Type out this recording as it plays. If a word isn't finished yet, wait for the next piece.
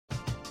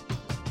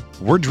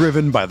We're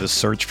driven by the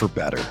search for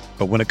better.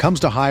 But when it comes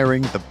to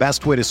hiring, the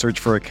best way to search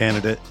for a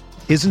candidate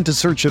isn't to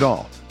search at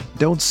all.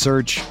 Don't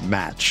search,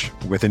 match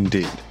with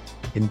Indeed.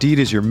 Indeed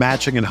is your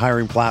matching and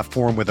hiring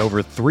platform with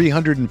over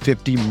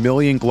 350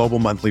 million global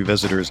monthly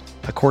visitors,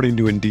 according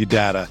to Indeed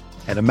data,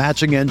 and a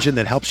matching engine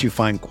that helps you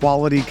find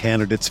quality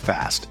candidates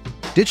fast.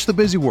 Ditch the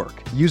busy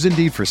work. Use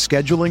Indeed for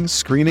scheduling,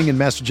 screening, and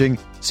messaging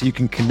so you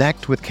can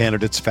connect with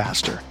candidates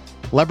faster.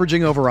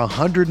 Leveraging over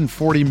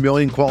 140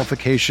 million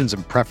qualifications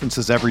and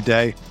preferences every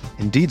day,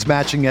 Indeed's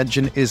matching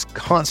engine is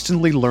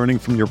constantly learning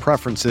from your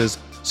preferences,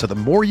 so the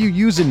more you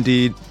use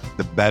Indeed,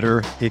 the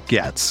better it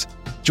gets.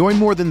 Join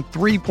more than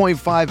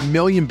 3.5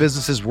 million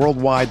businesses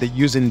worldwide that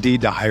use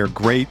Indeed to hire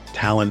great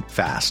talent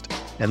fast.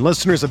 And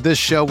listeners of this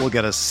show will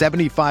get a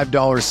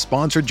 $75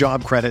 sponsored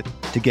job credit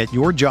to get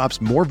your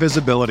jobs more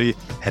visibility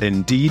at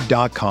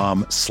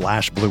Indeed.com/Blue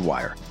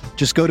Wire.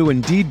 Just go to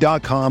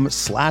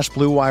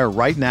Indeed.com/Blue Wire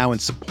right now and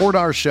support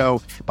our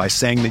show by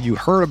saying that you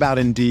heard about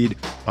Indeed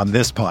on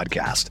this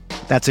podcast.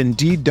 That's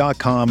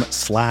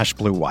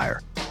Indeed.com/Blue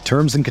Wire.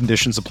 Terms and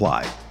conditions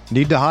apply.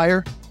 Need to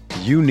hire?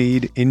 You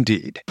need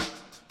Indeed.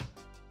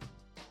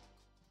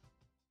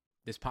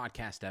 This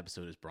podcast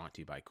episode is brought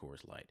to you by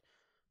Coors Light.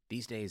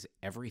 These days,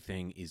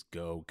 everything is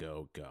go,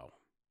 go, go.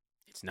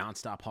 It's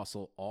nonstop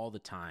hustle all the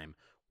time.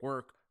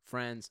 Work,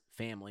 friends,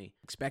 family,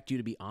 expect you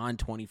to be on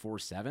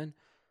 24/7.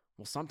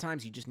 Well,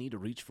 sometimes you just need to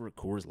reach for a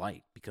Coors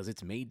Light because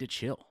it's made to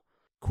chill.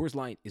 Coors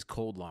Light is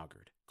cold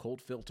lagered,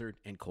 cold filtered,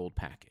 and cold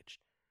packaged.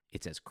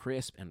 It's as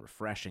crisp and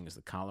refreshing as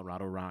the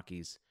Colorado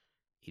Rockies.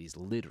 It is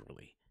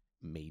literally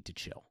made to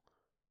chill.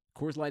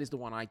 Coors Light is the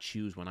one I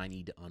choose when I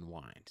need to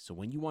unwind. So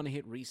when you want to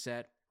hit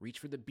reset, reach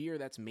for the beer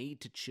that's made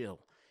to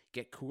chill.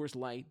 Get Coors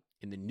Light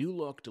in the new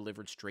look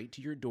delivered straight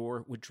to your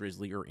door with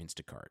Drizzly or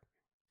Instacart.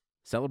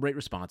 Celebrate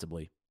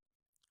responsibly.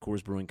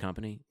 Coors Brewing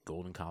Company,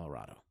 Golden,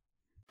 Colorado.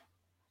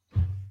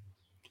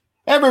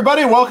 Hey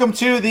everybody, welcome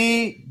to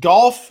the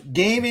the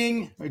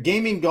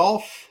Gaming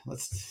Golf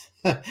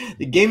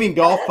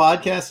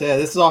podcast.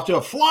 This is off to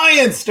a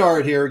flying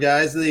start here,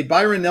 guys. The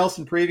Byron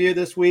Nelson preview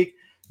this week.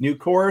 New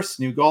course,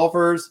 new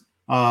golfers,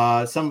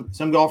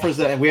 some golfers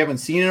that we haven't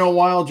seen in a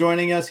while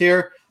joining us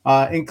here,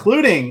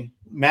 including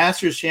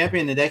Masters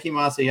champion Hideki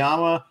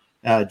Matsuyama,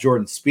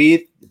 Jordan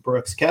Spieth,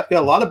 Brooks Koepka.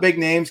 A lot of big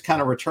names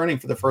kind of returning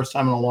for the first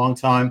time in a long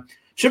time.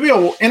 Should be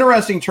an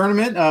interesting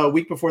tournament a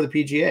week before the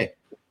PGA.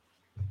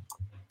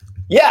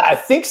 Yeah, I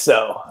think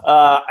so.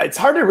 It's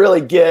hard to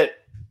really get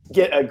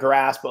a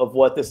grasp of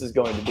what this is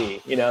going to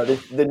be. You know,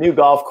 the new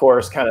golf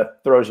course kind of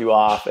throws you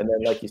off. And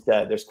then, like you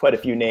said, there's quite a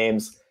few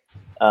names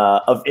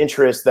of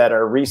interest that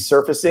are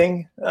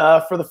resurfacing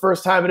for the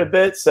first time in a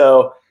bit.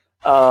 So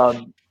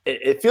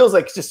it feels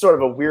like just sort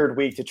of a weird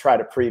week to try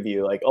to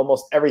preview. Like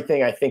almost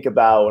everything I think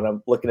about when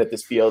I'm looking at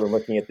this field and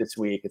looking at this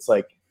week, it's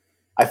like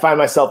I find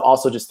myself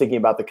also just thinking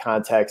about the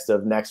context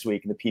of next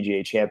week in the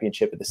PGA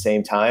Championship at the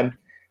same time.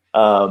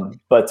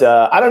 But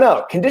I don't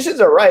know. Conditions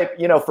are ripe.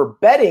 You know, for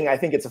betting, I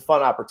think it's a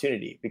fun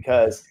opportunity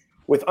because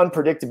with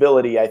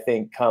unpredictability, I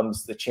think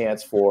comes the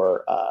chance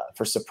for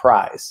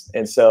surprise.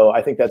 And so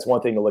I think that's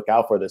one thing to look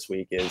out for this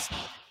week is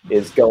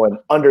going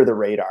under the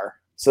radar.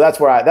 So that's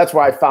where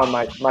I found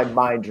my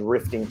mind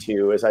drifting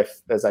to as I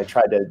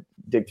tried to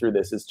dig through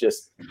this is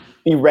just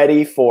be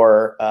ready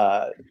for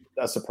a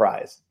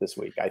surprise this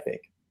week, I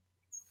think.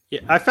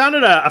 Yeah, I found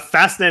it a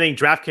fascinating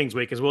DraftKings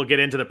week as we'll get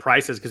into the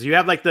prices because you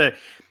have like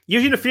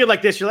usually in a field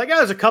like this, you're like, oh,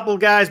 there's a couple of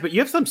guys, but you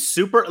have some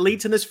super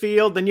elites in this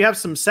field. Then you have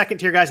some second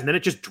tier guys, and then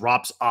it just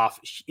drops off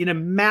in a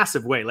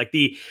massive way. Like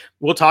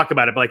we'll talk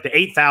about it, but like the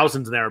 8,000s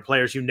in there are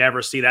players you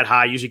never see that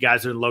high. Usually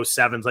guys are in low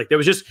sevens. Like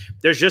there's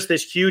just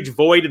this huge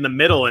void in the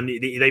middle, and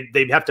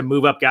they have to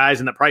move up guys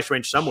in the price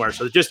range somewhere.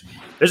 So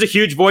there's a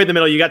huge void in the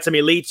middle. You got some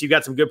elites, you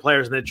got some good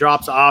players, and it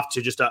drops off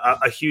to just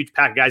a huge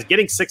pack of guys.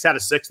 Getting 6 out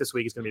of 6 this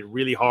week is going to be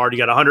really hard. You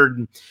got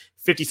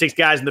 156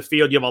 guys in the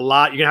field. You have a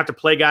lot. You're going to have to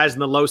play guys in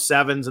the low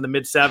sevens and the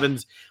mid sevens.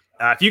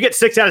 If you get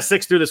 6 out of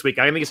 6 through this week,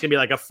 I think it's going to be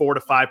like a 4 to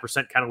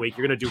 5% kind of week.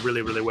 You're going to do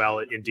really, really well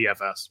in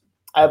DFS.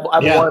 I have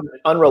one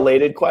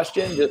unrelated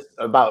question just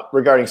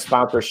regarding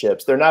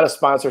sponsorships. They're not a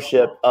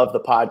sponsorship of the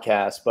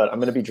podcast, but I'm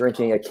going to be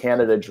drinking a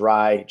Canada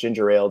Dry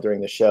ginger ale during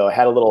the show. I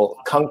had a little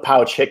Kung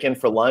Pao chicken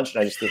for lunch,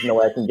 and there's no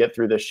way I can get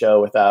through this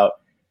show without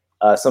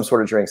some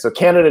sort of drink. So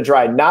Canada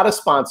Dry, not a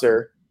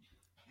sponsor,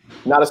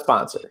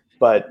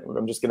 but I'm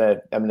going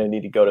to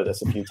need to go to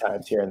this a few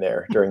times here and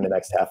there during the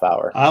next half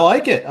hour. I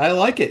like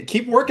it.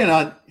 Keep working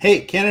on,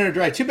 Canada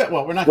Dry. Too bad.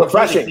 Well, we're not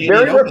refreshing,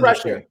 very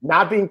refreshing.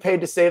 Not being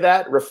paid to say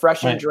that.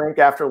 Refreshing drink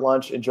after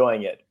lunch,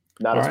 enjoying it.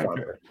 Not a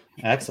sponsor.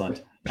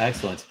 Excellent.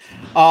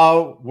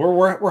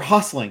 We're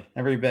hustling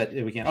every bit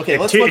we can. Okay,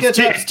 let's look at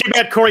it's too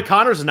bad Corey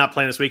Connors is not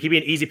playing this week. He'd be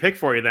an easy pick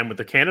for you then with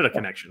the Canada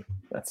connection.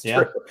 That's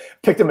true.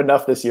 Picked him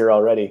enough this year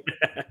already.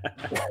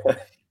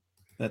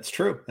 That's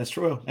true.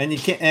 And you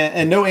can't.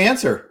 And no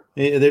answer.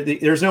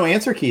 There's no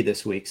answer key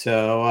this week.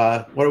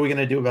 So what are we going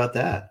to do about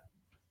that?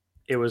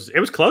 It was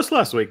close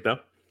last week, though.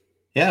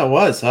 Yeah, it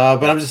was.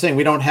 But I'm just saying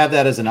we don't have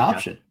that as an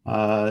option,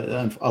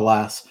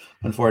 alas,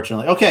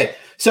 unfortunately. Okay,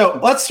 so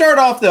let's start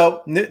off,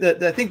 though.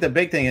 I think the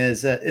big thing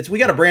is that we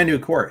got a brand new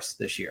course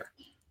this year.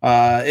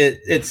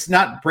 It's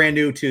not brand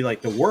new to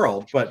like the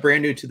world, but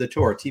brand new to the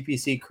tour,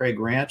 TPC Craig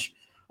Ranch.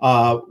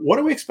 What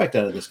do we expect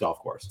out of this golf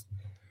course?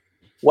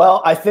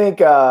 Well, I think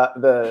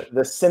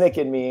the cynic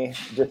in me,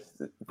 just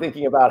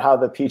thinking about how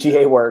the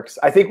PGA works,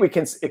 I think we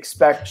can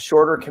expect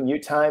shorter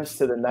commute times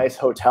to the nice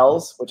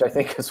hotels, which I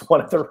think is one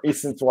of the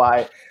reasons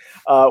why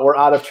we're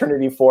out of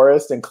Trinity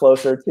Forest and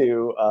closer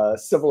to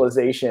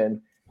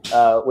civilization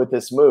with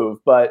this move.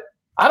 But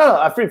I don't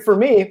know. For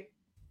me,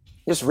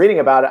 just reading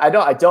about it,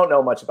 I don't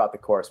know much about the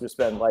course. We've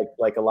been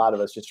like a lot of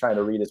us just trying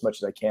to read as much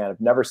as I can.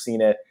 I've never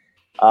seen it.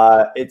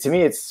 To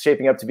me, it's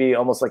shaping up to be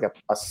almost like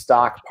a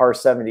stock par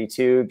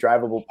 72,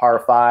 drivable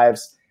par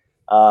fives.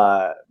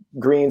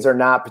 Greens are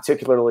not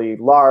particularly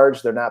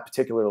large. They're not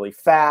particularly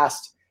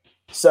fast.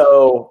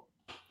 So,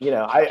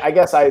 I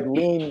guess I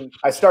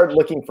started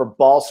looking for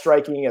ball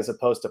striking as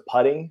opposed to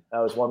putting. That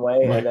was one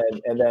way. Right.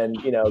 And then,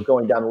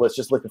 going down the list,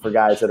 just looking for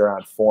guys that are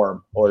on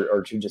form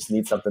or who just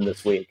need something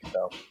this week.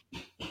 So.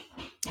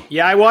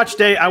 Yeah, I watched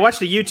a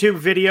YouTube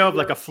video of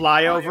like a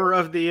flyover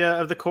of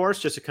the course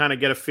just to kind of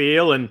get a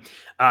feel, and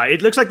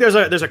it looks like there's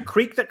a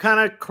creek that kind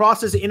of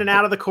crosses in and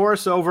out of the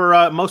course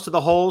over most of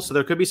the holes, so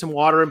there could be some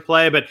water in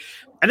play. But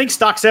I think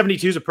stock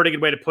 72 is a pretty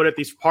good way to put it.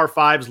 These par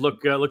fives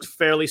looks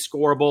fairly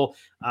scoreable.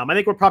 I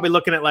think we're probably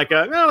looking at like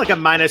a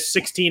minus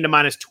 16 to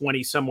minus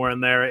 20 somewhere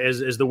in there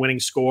is the winning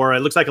score.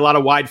 It looks like a lot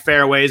of wide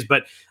fairways,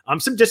 but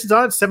some distance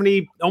on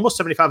it, almost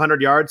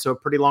 7,500 yards, so a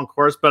pretty long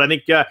course. But I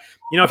think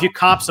if you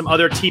comp some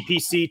other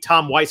TPC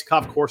Tom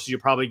Weiskopf courses, you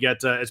probably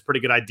get a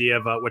pretty good idea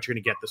of what you're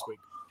going to get this week.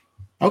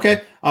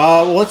 Okay,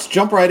 well, let's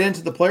jump right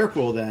into the player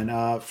pool then.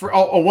 For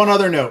one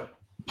other note,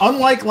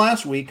 unlike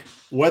last week,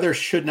 weather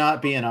should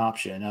not be an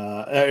option.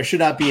 It should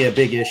not be a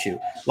big issue.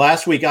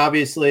 Last week,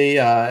 obviously,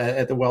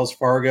 at the Wells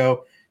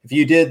Fargo, if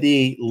you did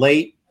the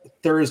late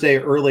Thursday,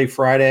 early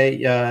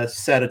Friday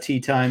set of tee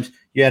times,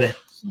 you had a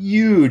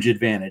huge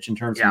advantage in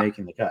terms of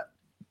making the cut.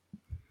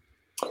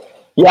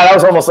 Yeah, that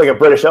was almost like a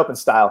British Open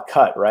style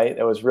cut, right?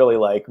 It was really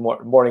like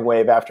morning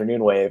wave,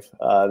 afternoon wave.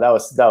 That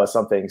was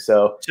something.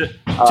 So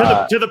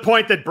to the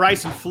point that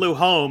Bryson flew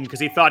home because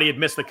he thought he had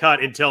missed the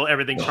cut until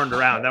everything turned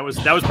around. That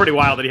was pretty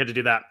wild that he had to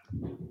do that.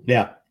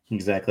 Yeah,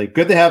 exactly.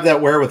 Good to have that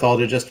wherewithal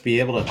to just be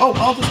able to.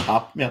 I'll just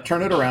pop. Yeah,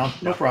 turn it around.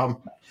 No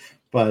problem.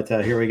 But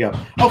here we go.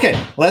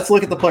 Okay, let's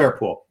look at the player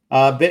pool.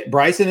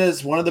 Bryson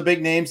is one of the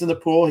big names in the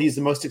pool. He's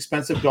the most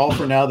expensive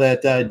golfer now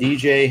that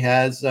DJ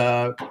has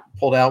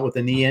pulled out with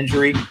a knee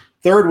injury.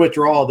 Third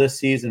withdrawal this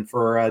season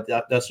for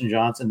Dustin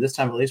Johnson. This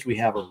time, at least, we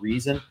have a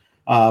reason.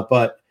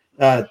 But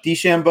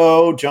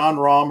DeChambeau, Jon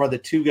Rahm are the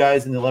two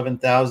guys in the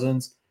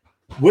 11,000s.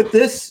 With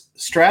this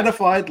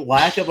stratified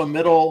lack of a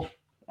middle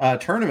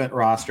tournament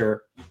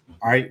roster,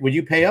 all right, would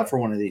you pay up for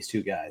one of these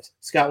two guys?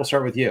 Scott, we'll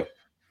start with you.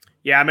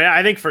 Yeah, I mean,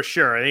 I think for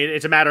sure. I mean,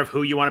 it's a matter of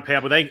who you want to pay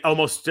up with. I think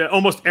almost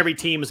every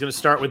team is going to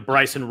start with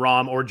Bryson,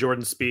 Rahm, or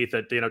Jordan Spieth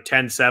at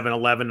 10, 7,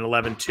 11, and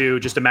 11, 2.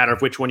 Just a matter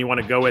of which one you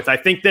want to go with. I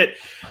think that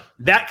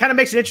kind of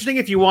makes it interesting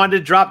if you wanted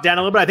to drop down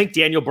a little bit. I think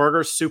Daniel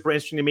Berger is super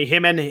interesting to me.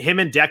 Him and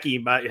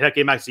Hideki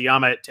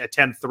Matsuyama at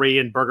 10-3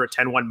 and Berger at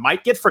 10-1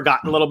 might get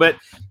forgotten a little bit.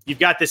 You've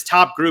got this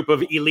top group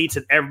of elites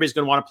that everybody's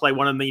going to want to play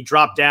one, and then you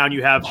drop down.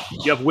 You have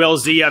Will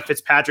Zia,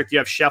 Fitzpatrick, you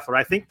have Scheffler.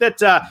 I think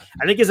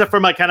is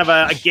from a kind of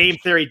a game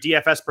theory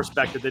DFS perspective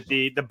that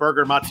the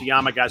Berger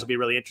Matsuyama guys will be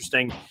really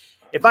interesting.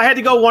 If I had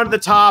to go one to the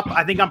top,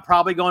 I think I'm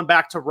probably going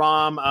back to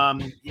Rahm.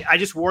 I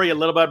just worry a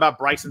little bit about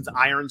Bryson's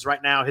irons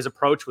right now. His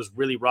approach was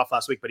really rough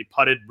last week, but he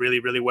putted really,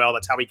 really well.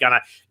 That's how he kind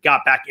of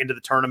got back into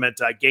the tournament,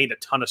 gained a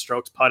ton of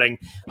strokes putting.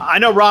 I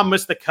know Rahm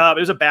missed the cut.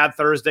 It was a bad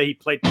Thursday. He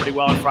played pretty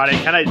well on Friday.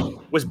 Kind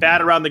of was bad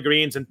around the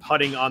greens and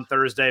putting on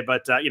Thursday.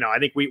 But, I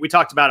think we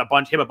talked about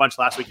him a bunch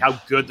last week, how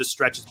good the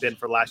stretch has been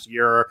for the last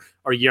year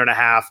or year and a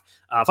half.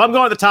 If I'm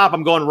going at the top,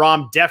 I'm going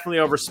Rahm, definitely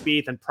over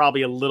Spieth and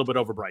probably a little bit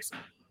over Bryson.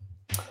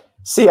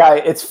 See,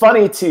 it's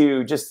funny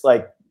to just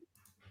like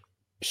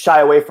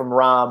shy away from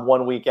Rahm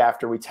 1 week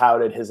after we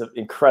touted his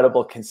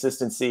incredible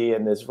consistency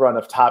and his run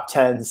of top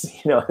tens,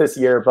 this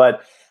year.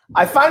 But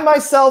I find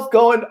myself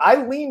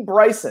I lean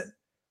Bryson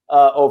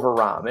over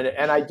Rahm.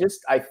 And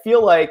I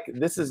feel like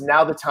this is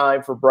now the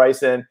time for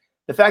Bryson.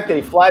 The fact that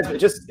he flies is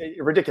just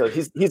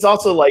ridiculous. He's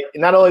also like,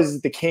 not only is he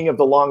the king of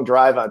the long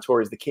drive on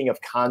tour, he's the king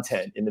of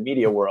content in the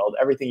media world.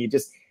 Everything he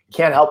just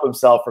can't help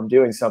himself from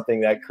doing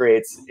something that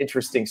creates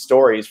interesting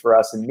stories for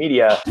us in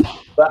media.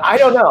 But I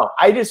don't know.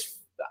 I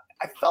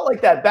felt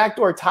like that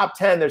backdoor top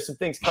 10, there's some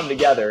things come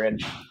together.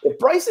 And if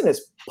Bryson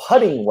is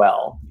putting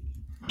well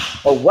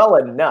or well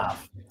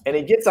enough, and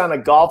he gets on a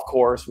golf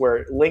course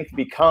where length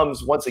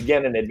becomes once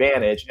again an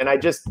advantage. And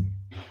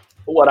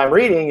what I'm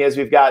reading is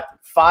we've got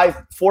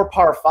 4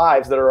 par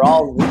 5s that are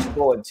all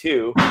reachable in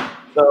 2.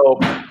 So,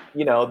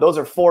 those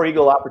are 4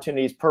 eagle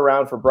opportunities per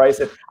round for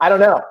Bryson. I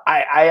don't know.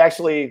 I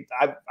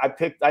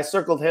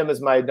circled him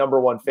as my number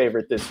one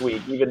favorite this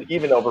week,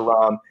 even over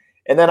Rahm.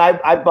 And then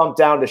I bumped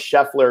down to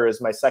Scheffler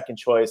as my second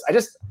choice.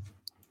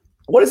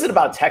 what is it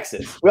about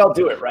Texas? We all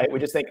do it, right? We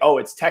just think, oh,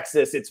 it's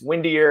Texas, it's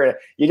windier.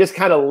 You just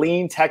kind of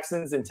lean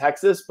Texans in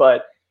Texas,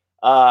 but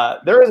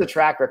there is a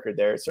track record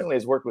there. It certainly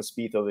has worked with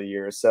Spieth over the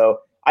years. So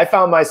I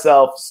found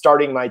myself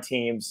starting my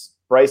teams,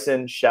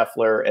 Bryson,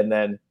 Scheffler, and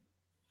then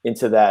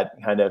into that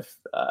kind of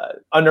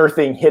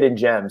unearthing hidden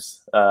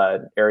gems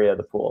area of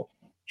the pool.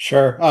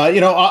 Sure.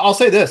 I'll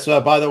say this,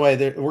 by the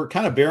way, we're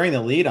kind of bearing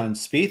the lead on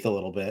Spieth a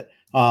little bit.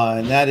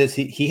 And that is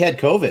he had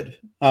COVID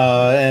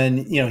and,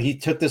 he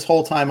took this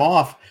whole time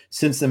off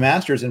since the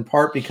Masters, in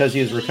part because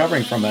he was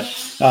recovering from it.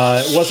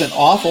 It wasn't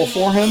awful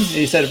for him.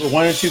 He said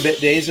 1 or 2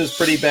 days was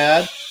pretty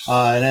bad.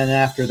 And then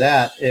after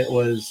that, it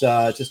was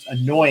just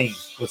annoying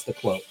was the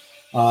quote.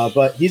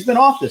 But he's been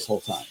off this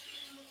whole time.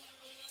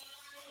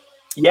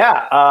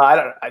 Yeah,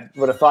 I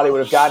would have thought he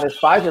would have gotten his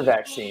Pfizer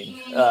vaccine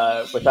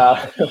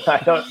without. I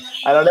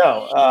don't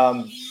know.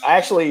 I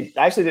actually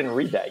didn't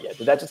read that yet.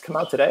 Did that just come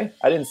out today?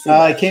 I didn't see.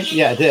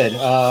 It did.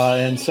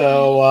 And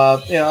so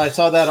I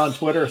saw that on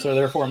Twitter, so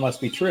therefore it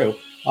must be true.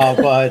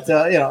 But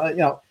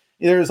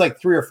there's like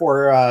 3 or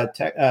 4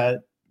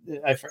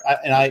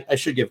 I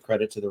should give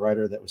credit to the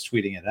writer that was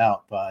tweeting it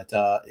out, but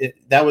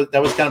that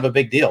was kind of a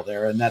big deal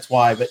there, and that's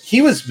why. But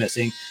he was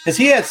missing because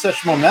he had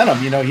such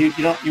momentum.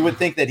 You would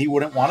think that he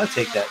wouldn't want to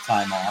take that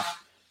time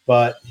off,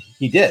 but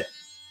he did.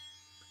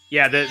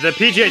 Yeah, the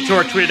PGA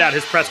Tour tweeted out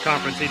his press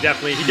conference. He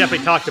definitely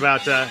talked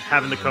about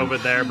having the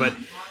COVID there, but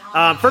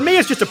for me,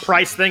 it's just a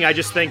price thing. I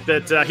just think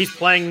that he's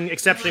playing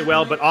exceptionally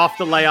well, but off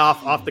the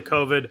layoff, off the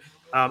COVID.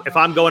 If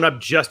I'm going up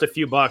just a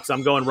few bucks,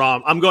 I'm going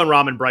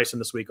Rahm and Bryson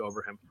this week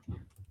over him.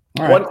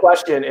 Right. One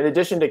question, in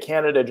addition to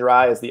Canada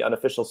Dry as the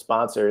unofficial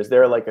sponsor, is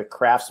there like a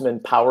Craftsman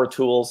Power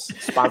Tools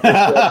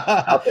sponsorship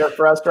out there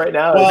for us right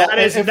now? Well, that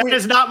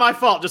is not my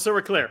fault, just so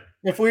we're clear.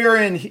 If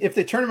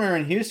the tournament were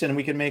in Houston,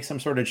 we could make some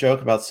sort of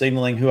joke about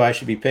signaling who I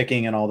should be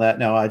picking and all that.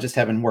 No, I just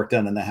having work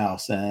done in the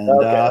house and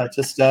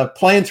just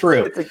playing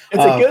through. It's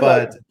a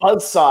good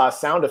buzzsaw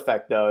sound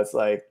effect, though. It's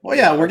like, well,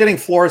 yeah, we're getting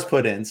floors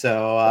put in,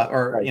 so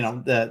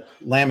the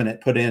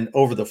laminate put in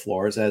over the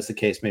floors, as the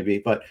case may be.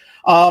 But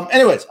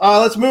anyways,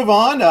 let's move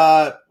on.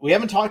 We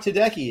haven't talked to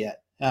Hideki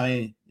yet. I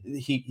mean,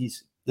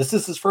 this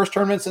is his first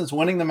tournament since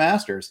winning the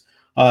Masters.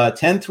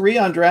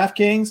 10-3 on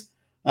DraftKings.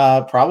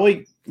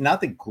 Probably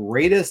not the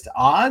greatest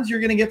odds you're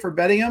going to get for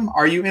betting him.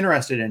 Are you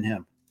interested in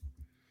him?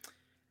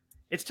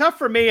 It's tough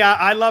for me.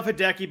 I love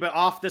Hideki, but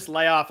off this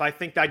layoff, I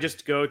think I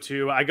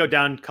go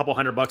down a couple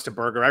 $100 to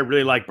Berger. I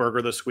really like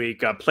Berger this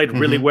week. Played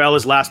really well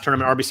his last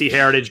tournament, RBC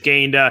Heritage,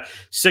 gained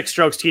 6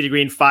 strokes tee to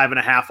green,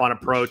 5.5 on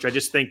approach. I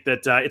just think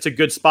that it's a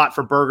good spot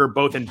for Berger,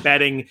 both in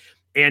betting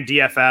and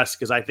DFS,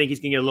 because I think he's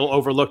going to get a little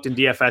overlooked in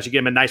DFS. You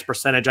give him a nice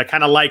percentage. I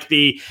kind of like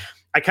the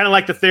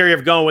theory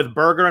of going with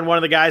Berger and one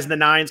of the guys in the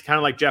 9s, kind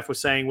of like Jeff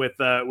was saying with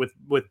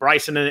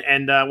Bryson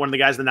and one of the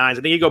guys in the 9s. I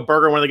think you go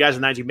Berger, one of the guys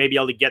in the 9s, you may be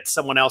able to get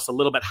someone else a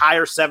little bit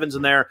higher 7s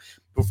in there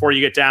before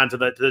you get down to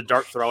the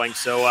dart throwing.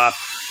 So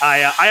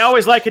I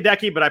always like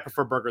Hideki, but I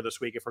prefer Berger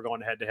this week if we're going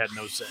head-to-head in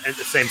those the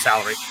same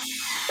salary.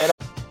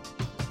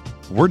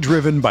 We're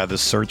driven by the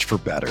search for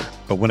better.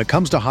 But when it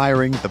comes to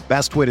hiring, the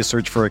best way to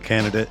search for a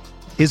candidate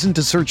isn't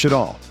to search at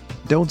all.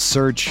 Don't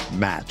search,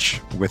 match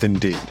with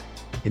Indeed.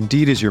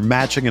 Indeed is your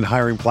matching and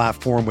hiring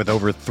platform with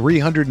over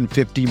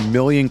 350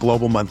 million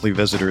global monthly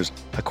visitors,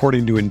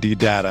 according to Indeed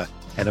data,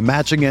 and a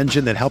matching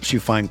engine that helps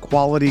you find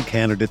quality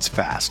candidates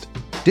fast.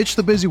 Ditch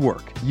the busy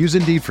work. Use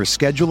Indeed for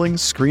scheduling,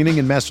 screening,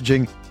 and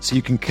messaging so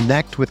you can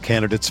connect with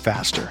candidates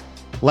faster.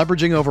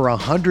 Leveraging over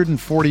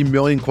 140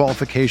 million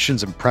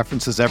qualifications and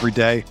preferences every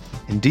day,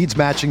 Indeed's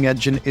matching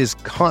engine is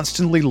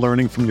constantly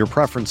learning from your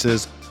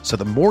preferences, so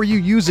the more you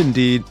use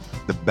Indeed,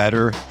 the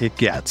better it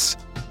gets.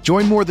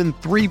 Join more than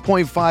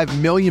 3.5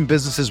 million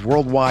businesses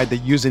worldwide that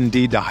use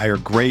Indeed to hire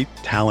great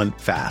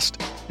talent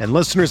fast. And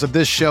listeners of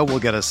this show will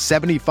get a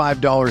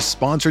 $75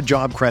 sponsored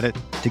job credit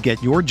to get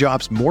your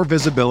jobs more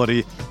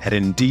visibility at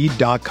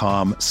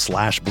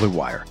Indeed.com/Blue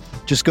Wire.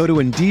 Just go to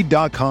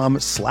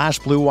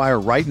Indeed.com/Blue Wire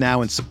right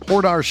now and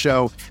support our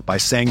show by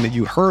saying that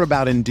you heard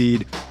about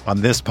Indeed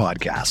on this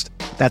podcast.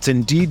 That's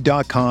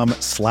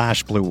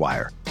Indeed.com/Blue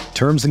Wire.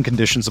 Terms and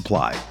conditions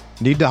apply.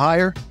 Need to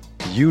hire?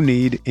 You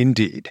need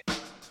Indeed.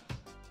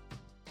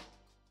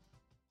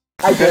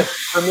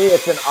 For me,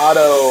 it's an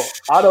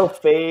auto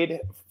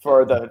fade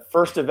for the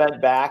first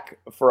event back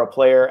for a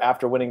player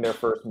after winning their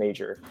first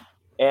major.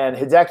 And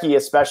Hideki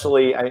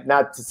especially,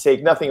 not to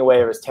take nothing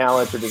away of his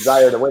talent or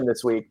desire to win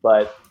this week,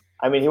 but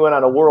I mean, he went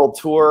on a world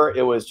tour.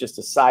 It was just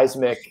a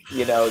seismic,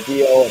 deal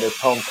in his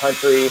home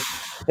country.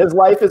 His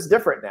life is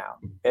different now.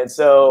 And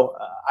so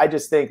I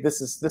just think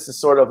this is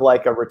sort of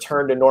like a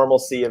return to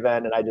normalcy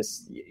event. And I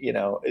just,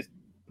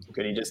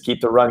 could he just keep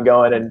the run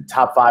going and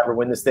top 5 or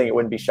win this thing? It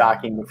wouldn't be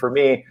shocking. But for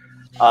me,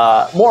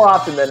 more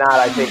often than not,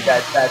 I think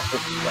that's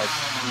just like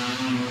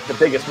the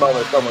biggest moment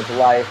of someone's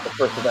life, the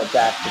first event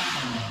back.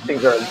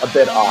 Things are a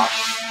bit off.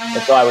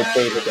 And so I would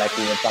fade Hideki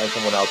and find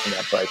someone else in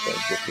that price range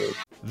this week.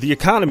 The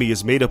economy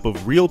is made up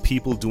of real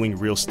people doing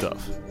real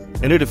stuff,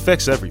 and it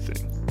affects everything.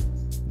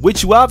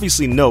 Which you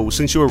obviously know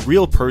since you're a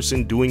real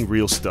person doing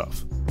real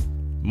stuff.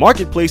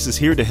 Marketplace is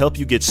here to help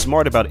you get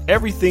smart about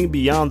everything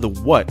beyond the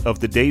what of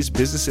the day's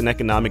business and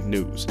economic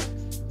news.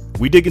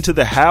 We dig into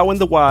the how and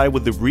the why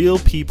with the real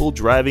people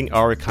driving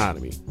our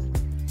economy.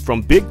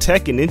 From big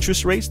tech and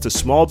interest rates to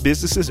small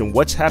businesses and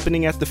what's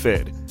happening at the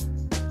Fed,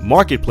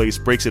 Marketplace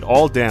breaks it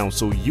all down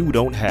so you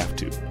don't have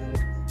to.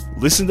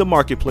 Listen to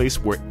Marketplace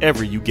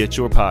wherever you get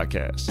your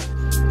podcasts.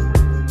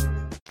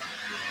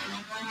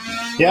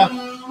 Yeah,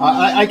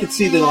 I could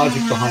see the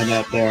logic behind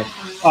that there.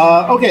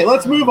 Okay,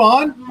 let's move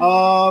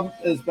on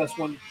as best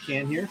one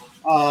can here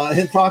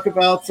and talk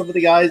about some of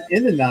the guys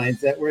in the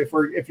nines that were,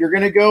 if you're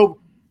going to go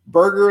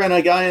Berger and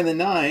a guy in the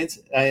nines,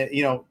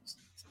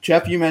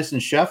 Jeff, you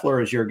mentioned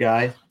Scheffler as your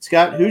guy.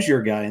 Scott, who's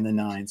your guy in the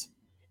nines?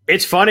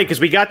 It's funny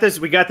because we got this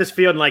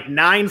field in like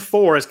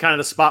 9-4 is kind of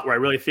the spot where I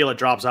really feel it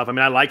drops off. I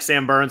mean, I like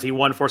Sam Burns. He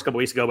won first couple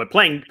weeks ago, but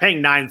paying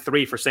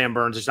 9-3 for Sam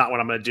Burns is not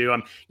what I'm going to do.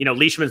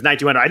 Leishman's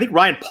 9,200. I think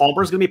Ryan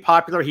Palmer is going to be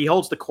popular. He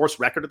holds the course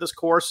record at this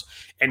course,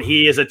 and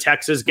he is a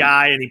Texas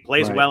guy, and he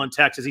plays well in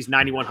Texas. He's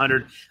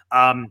 9,100.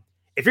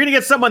 If you're going to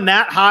get someone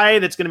that high,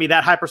 that's going to be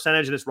that high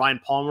percentage, and it's Ryan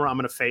Palmer, I'm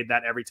going to fade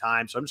that every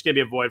time. So I'm just going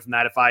to be avoided from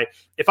that.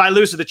 If I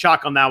lose to the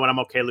chalk on that one, I'm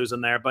okay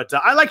losing there. But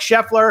I like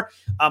Scheffler.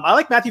 I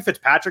like Matthew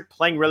Fitzpatrick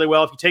playing really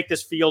well. If you take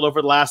this field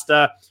over the last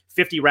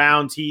 50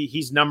 rounds,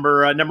 he's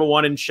number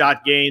one in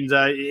shot gains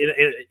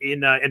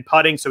in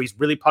putting. So he's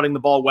really putting the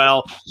ball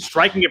well,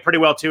 striking it pretty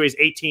well too. He's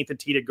 18th in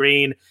tee to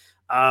green.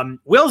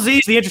 Will Z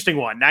is the interesting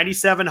one,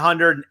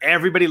 9,700, and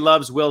everybody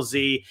loves Will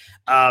Z.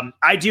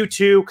 I do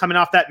too, coming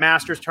off that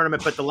Masters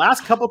tournament, but the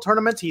last couple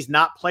tournaments, he's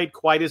not played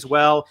quite as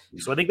well.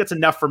 So I think that's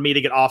enough for me to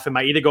get off him.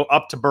 I either go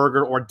up to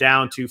Berger or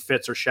down to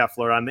Fitz or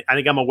Scheffler. I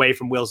think I'm away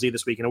from Will Z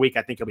this week. In a week,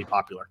 I think he'll be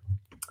popular.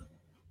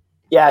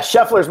 Yeah,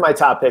 Scheffler's my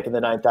top pick in the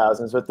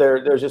 9,000s, but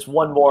there's just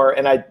one more,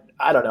 and I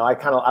don't know.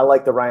 I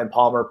like the Ryan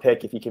Palmer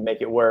pick if you can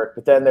make it work.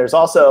 But then there's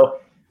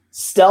also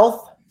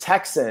stealth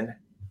Texan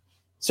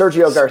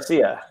Sergio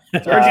Garcia.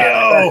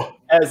 Sergio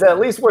is at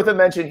least worth a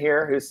mention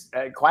here, who's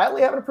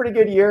quietly having a pretty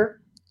good year.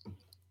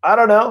 I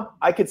don't know.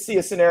 I could see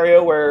a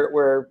scenario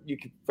where you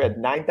could fit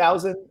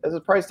 9,000 as a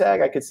price tag.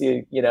 I could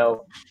see,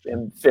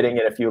 him fitting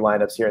in a few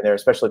lineups here and there,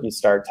 especially if you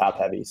start top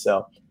heavy.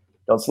 So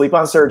don't sleep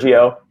on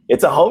Sergio.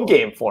 It's a home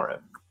game for him.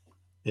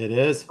 It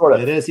is. Sort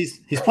of. It is.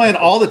 He's playing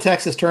all the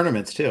Texas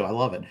tournaments too. I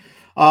love it.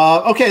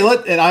 Okay,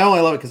 and I only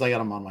love it because I got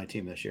him on my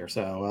team this year.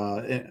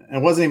 So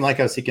it wasn't even like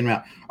I was seeking him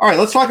out. All right,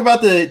 let's talk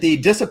about the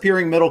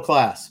disappearing middle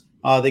class.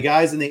 The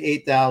guys in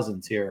the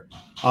 8,000s here.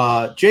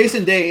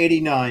 Jason Day,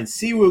 89.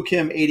 Siwoo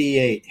Kim,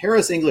 88.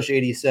 Harris English,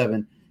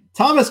 87.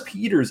 Thomas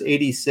Peters,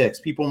 86.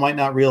 People might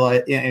not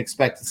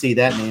expect to see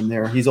that name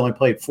there. He's only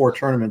played 4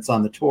 tournaments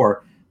on the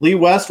tour. Lee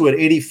Westwood,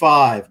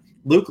 85.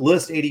 Luke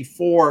List,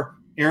 84.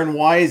 Aaron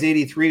Wise,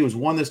 83, who's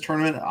won this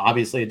tournament.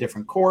 Obviously a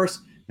different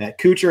course. Matt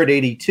Kuchar at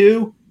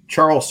 82.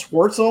 Charles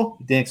Schwartzel,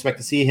 didn't expect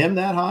to see him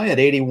that high at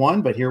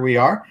 81, but here we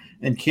are.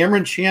 And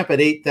Cameron Champ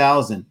at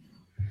 8,000.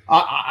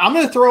 I'm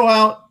going to throw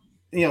out,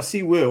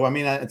 Siwoo. I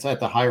mean, it's at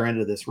the higher end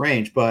of this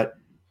range, but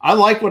I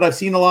like what I've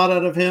seen a lot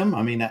out of him.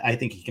 I mean, I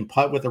think he can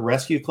putt with the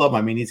rescue club.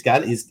 I mean,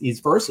 he's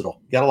versatile.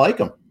 You got to like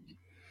him.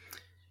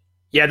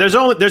 Yeah, there's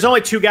only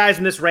 2 guys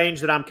in this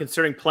range that I'm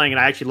considering playing, and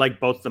I actually like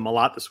both of them a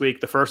lot this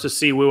week. The first is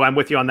Siwoo. I'm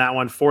with you on that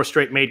one. 4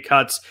 straight made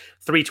cuts,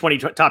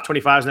 320 top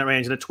 25s in that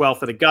range, and a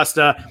 12th at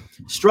Augusta.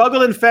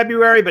 Struggled in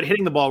February, but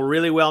hitting the ball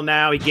really well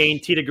now. He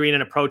gained tee to green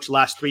and approach the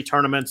last 3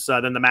 tournaments.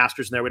 Then the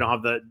Masters in there. We don't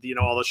have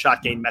all the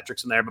shot gain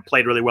metrics in there, but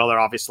played really well there,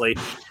 obviously.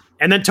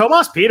 And then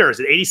Tomas Peters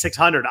at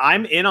 8,600.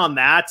 I'm in on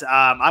that.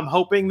 I'm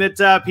hoping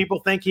that people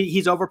think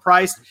he's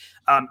overpriced.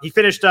 He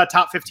finished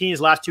top 15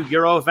 his last 2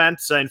 Euro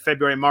events in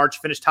February and March,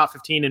 finished top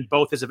 15 in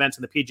both his events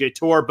in the PGA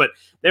Tour, but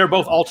they were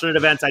both alternate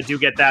events. I do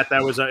get that.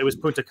 It was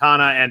Punta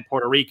Cana and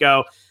Puerto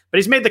Rico. But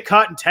he's made the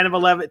cut in 10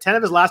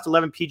 of his last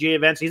 11 PGA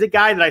events. He's a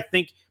guy that I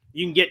think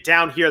you can get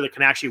down here that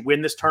can actually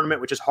win this tournament,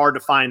 which is hard to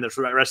find in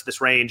the rest of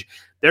this range.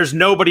 There's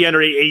nobody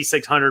under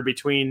 8,600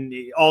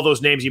 between all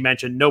those names you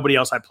mentioned. Nobody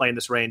else I play in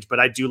this range,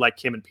 but I do like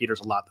Kim and Peters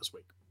a lot this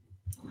week.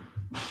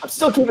 I'm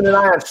still keeping an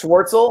eye on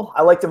Schwartzel.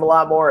 I liked him a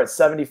lot more at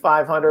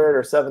 7,500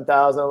 or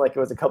 7,000, like it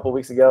was a couple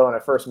weeks ago when I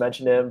first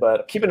mentioned him.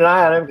 But keeping an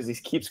eye on him because he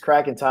keeps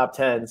cracking top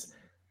 10s.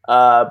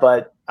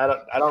 But I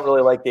don't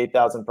really like the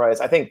 8,000 price.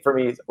 I think for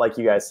me, like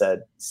you guys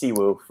said,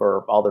 Siwoo,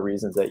 for all the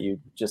reasons that you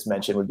just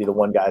mentioned, would be the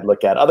one guy I'd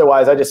look at.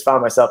 Otherwise, I just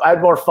found myself, I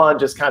had more fun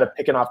just kind of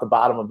picking off the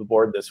bottom of the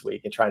board this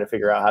week and trying to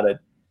figure out how to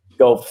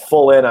go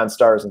full in on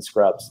stars and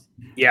scrubs.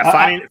 Yeah,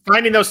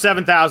 finding those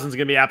 7,000s is going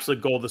to be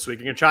absolute gold this week.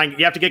 You're going to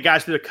you have to get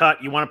guys through the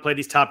cut. You want to play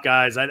these top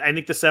guys. I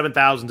think the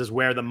 7,000s is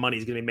where the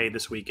money's going to be made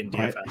this week in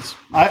DFS.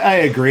 I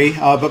agree.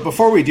 But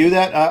before we do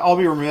that, I'll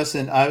be remiss,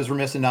 and I was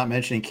remiss in not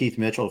mentioning Keith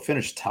Mitchell.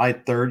 Finished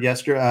tied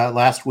 3rd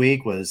last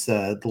week, was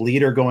the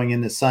leader going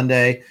into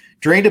Sunday.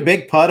 Drained a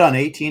big putt on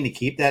 18 to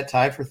keep that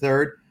tie for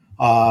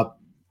 3rd.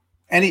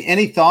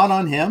 Any thought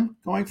on him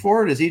going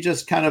forward? Is he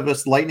just kind of a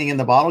lightning in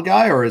the bottle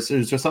guy, or is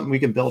there something we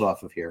can build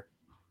off of here?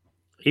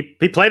 He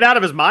played out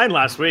of his mind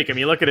last week. I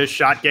mean, look at his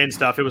shot gain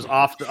stuff. It was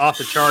off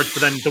the charts.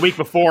 But then the week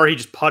before, he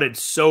just putted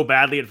so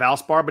badly at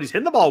Valspar. But he's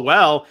hitting the ball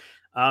well.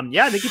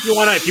 I think if you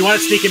want to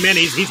sneak him in,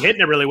 he's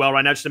hitting it really well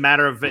right now. It's just a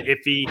matter of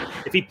if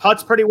he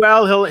putts pretty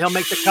well, he'll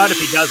make the cut. If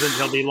he doesn't,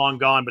 he'll be long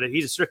gone. But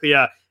he's strictly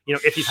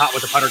if he's hot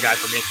with a putter guy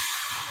for me.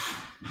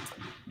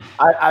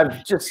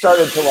 I've just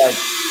started to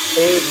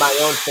aid my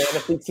own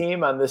fantasy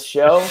team on this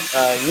show.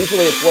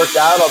 Usually it's worked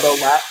out, although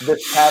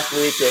this past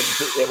week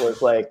it was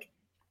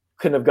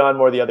couldn't have gone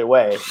more the other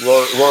way.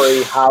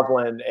 Rory,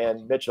 Hovland,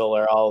 and Mitchell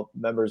are all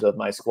members of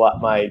my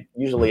squad, my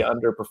usually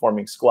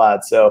underperforming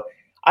squad. So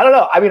I don't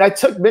know. I mean, I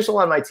took Mitchell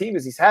on my team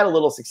because he's had a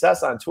little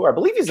success on tour. I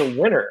believe he's a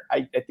winner.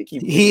 I think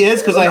he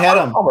is because I had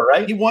him. Palmer,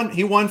 right? He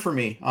won for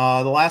me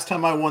the last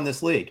time I won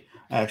this league.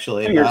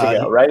 Actually, 2 years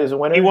ago, right? As a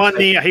winner, he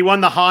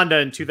won the Honda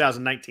in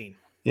 2019.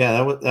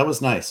 Yeah, that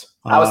was nice.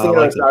 I was thinking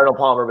it was Arnold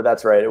Palmer, but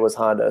that's right. It was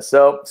Honda.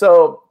 So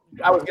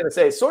I was going to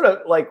say, sort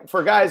of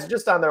for guys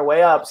just on their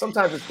way up,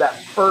 sometimes it's that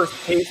first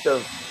taste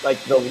of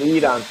the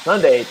lead on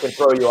Sunday can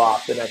throw you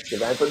off the next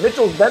event. But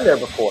Mitchell's been there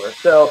before,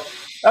 so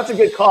that's a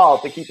good call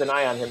to keep an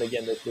eye on him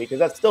again this week because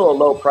that's still a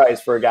low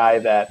price for a guy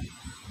that,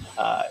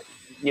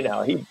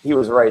 he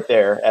was right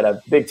there at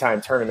a big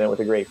time tournament with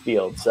a great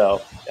field.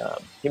 So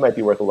he might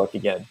be worth a look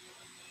again.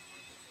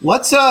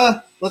 Let's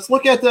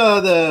look at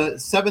the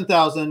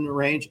 7,000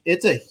 range.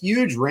 It's a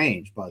huge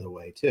range, by the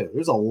way, too.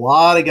 There's a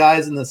lot of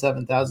guys in the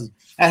 7,000s.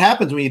 That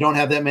happens when you don't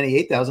have that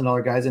many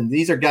 $8,000 guys, and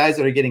these are guys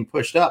that are getting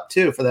pushed up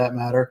too, for that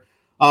matter.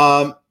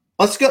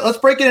 Let's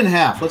break it in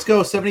half. Let's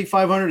go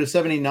 7,500 to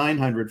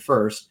 7,900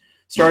 first.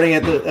 Starting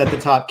at the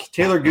top,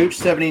 Taylor Gooch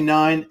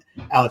 79,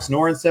 Alex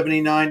Noren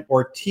 79,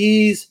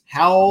 Ortiz,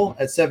 Howell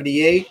at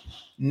 78,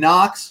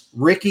 Knox,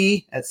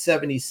 Ricky at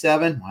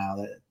 77.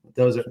 Wow,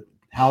 those are.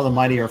 How the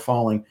mighty are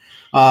falling.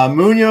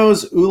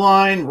 Munoz,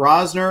 Uline,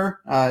 Rosner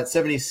at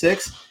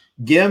 76.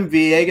 Gim,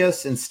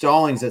 Villegas, and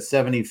Stallings at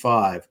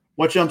 75.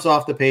 What jumps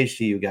off the page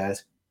to you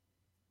guys?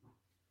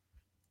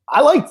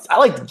 I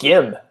liked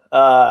Gim.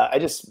 I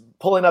just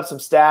pulling up some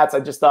stats. I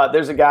just thought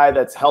there's a guy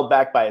that's held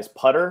back by his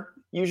putter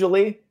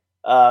usually.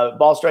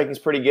 Ball striking is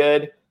pretty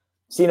good.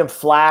 Seen him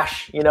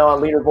flash,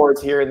 on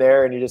leaderboards here and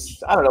there, and you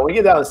just, I don't know, when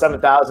you get down to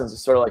 7,000s,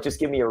 it's sort of just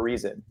give me a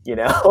reason,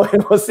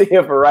 and we'll see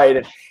if we're right.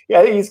 And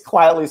I think he's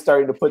quietly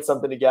starting to put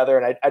something together,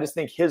 and I just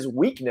think his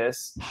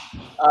weakness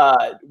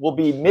will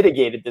be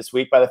mitigated this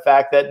week by the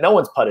fact that no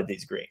one's putted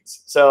these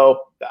greens.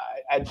 So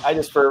I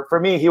just, for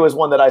me, he was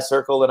one that I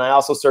circled, and I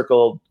also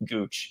circled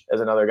Gooch as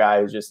another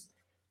guy who's just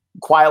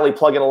quietly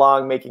plugging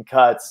along, making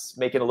cuts,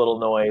 making a little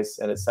noise,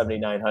 and at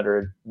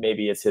 7,900,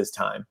 maybe it's his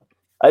time.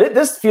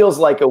 This feels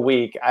like a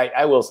week.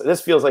 I will say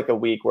this feels like a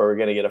week where we're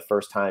going to get a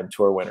first-time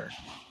tour winner,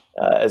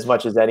 as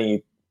much as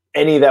any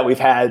that we've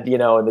had, in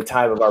the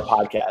time of our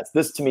podcast.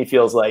 This to me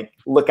feels like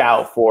look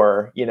out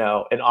for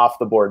an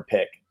off-the-board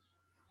pick.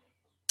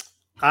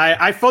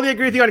 I fully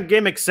agree with you on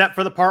Gim, except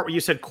for the part where you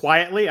said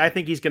quietly. I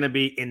think he's going to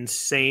be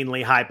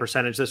insanely high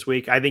percentage this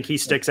week. I think he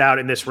sticks out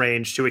in this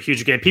range to a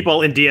huge game.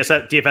 People in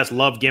DFS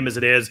love Gim as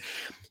it is.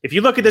 If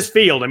you look at this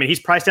field, I mean, he's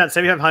priced down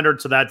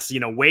 7,500, so that's,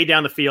 way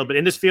down the field. But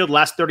in this field,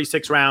 last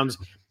 36 rounds,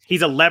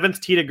 he's 11th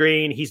tee to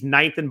green, he's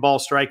 9th in ball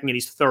striking, and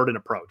he's 3rd in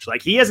approach.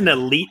 He is an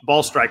elite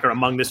ball striker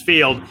among this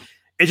field.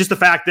 It's just the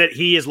fact that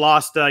he's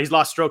lost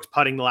strokes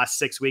putting the last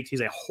 6 weeks.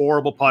 He's a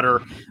horrible putter,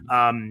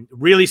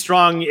 really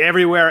strong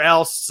everywhere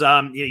else.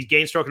 He's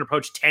gained stroke and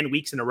approach 10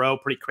 weeks in a row,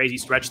 pretty crazy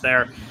stretch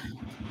there.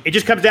 It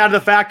just comes down to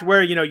the fact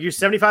where, you're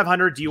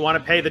 7,500. Do you want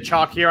to pay the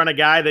chalk here on a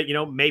guy that,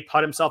 may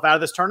putt himself out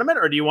of this tournament?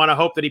 Or do you want to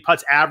hope that he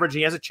putts average and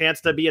he has a chance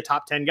to be a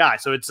top 10 guy?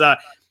 So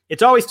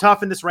it's always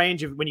tough in this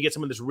range when you get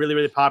someone that's really,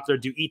 really popular.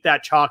 Do you eat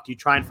that chalk? Do you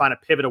try and find a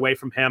pivot away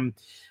from him?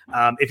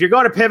 If you're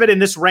going to pivot in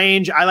this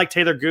range, I like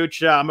Taylor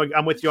Gooch.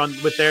 I'm with you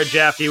with there,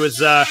 Jeff. He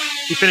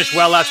finished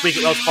well last week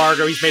at Wells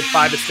Fargo. He's made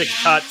 5 of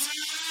 6 cuts.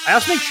 I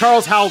also think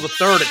Charles Howell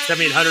III at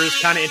 7,800 is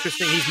kind of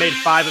interesting. He's made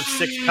 5 of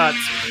 6 cuts,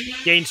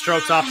 gained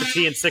strokes off the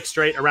tee in 6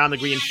 straight, around the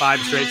green 5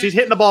 straight. So he's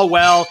hitting the ball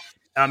well.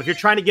 If you're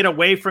trying to get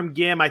away from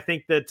Gim, I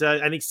think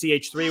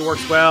CH3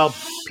 works well.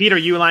 Peter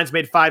Uline's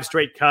made 5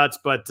 straight cuts,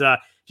 but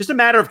just a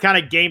matter of kind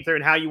of game theory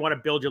and how you want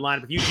to build your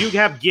lineup. If you do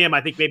have Gim,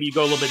 I think maybe you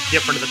go a little bit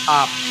different at the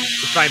top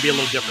to try and be a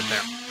little different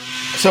there.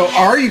 So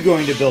are you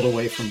going to build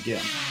away from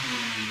Gim?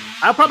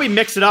 I'll probably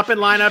mix it up in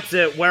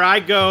lineups. Where I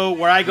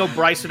go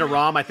Bryson or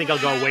Rahm, I think I'll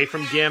go away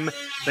from Gim.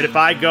 But if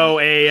I go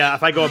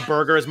a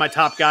Berger as my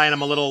top guy and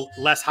I'm a little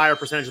less higher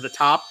percentage at the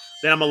top,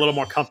 then I'm a little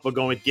more comfortable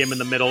going with Gim in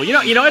the middle. You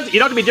don't have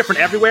to be different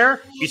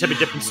everywhere. You just have to be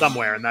different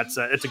somewhere, and it's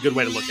a good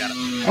way to look at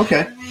it.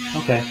 Okay.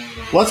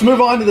 Let's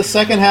move on to the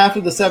second half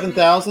of the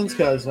 7,000s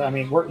because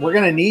we're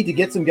going to need to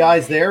get some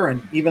guys there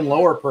and even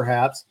lower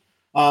perhaps.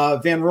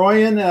 Van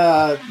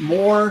Rooyen,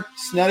 Moore,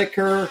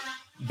 Snedeker,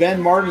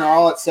 Ben Martin are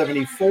all at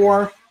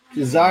 74.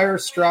 Desire,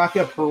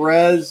 Straka,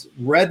 Perez,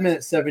 Redmond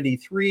at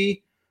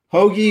 73.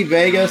 Hoagie,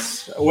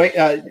 Vegas,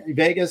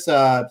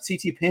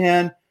 CT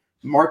Pan,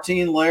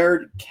 Martin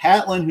Laird,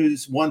 Catlin,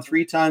 who's won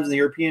 3 times in the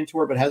European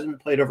Tour but hasn't been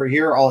played over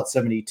here, all at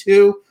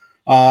 72.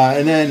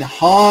 And then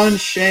Hahn,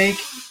 Shank,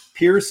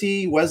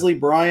 Piercy, Wesley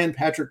Bryan,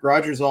 Patrick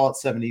Rogers, all at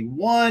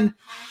 71.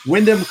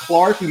 Wyndham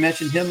Clark, we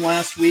mentioned him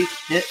last week.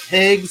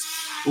 Higgs,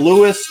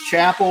 Lewis,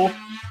 Chappell,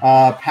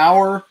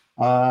 Power,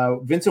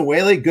 Vincent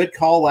Whaley, good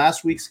call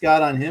last week,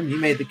 Scott, on him. He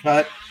made the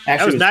cut. Actually,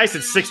 that was nice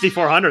at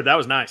 6,400. That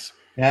was nice.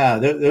 Yeah,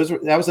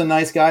 that was a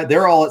nice guy.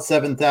 They're all at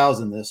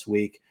 7,000 this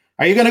week.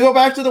 Are you going to go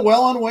back to the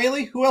well on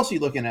Whaley? Who else are you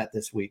looking at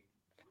this week?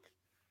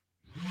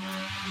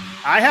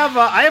 I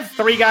have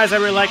three guys I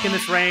really like in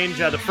this range.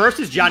 The first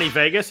is Johnny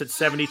Vegas at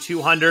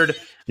 7,200.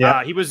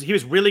 Yeah. He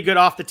was really good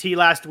off the tee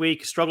last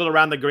week, struggled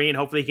around the green.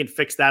 Hopefully he can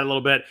fix that a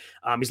little bit.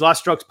 He's lost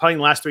strokes putting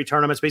the last three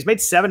tournaments, but he's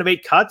made 7 of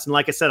 8 cuts. And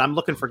like I said, I'm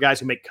looking for guys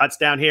who make cuts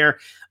down here.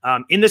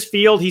 In this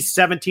field, he's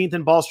 17th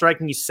in ball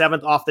striking. He's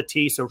 7th off the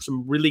tee. So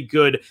some really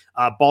good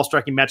ball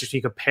striking metrics.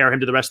 You compare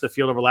him to the rest of the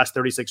field over the last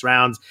 36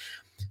 rounds.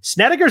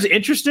 Snedeker's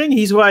interesting.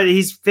 He's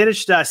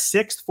finished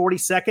 6th,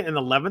 42nd, and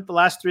 11th the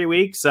last 3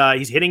 weeks.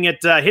 He's hitting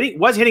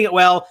it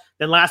well.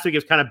 Then last week it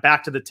was kind of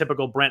back to the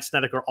typical Brent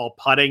Snedeker all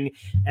putting.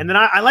 And then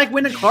I like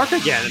Wyndham Clark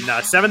again.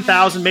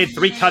 7,000, made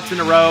 3 cuts in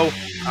a row.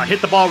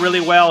 Hit the ball really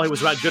well. He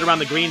was good around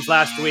the greens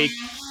last week.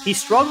 He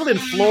struggled in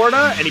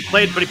Florida, and he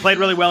played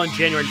really well in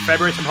January and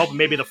February. So I'm hoping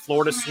maybe the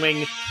Florida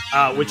swing,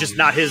 which is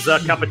not his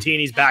cup of tea,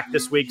 and he's back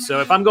this week. So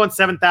if I'm going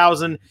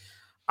 7,000.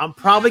 I'm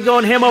probably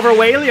going him over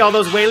Whaley,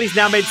 although Whaley's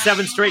now made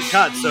 7 straight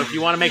cuts. So if you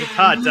want to make a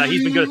cut,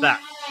 he's been good at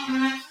that.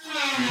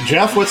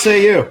 Jeff, what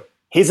say you?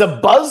 He's a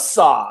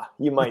buzzsaw,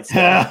 you might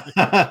say.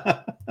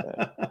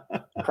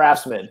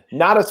 Craftsman,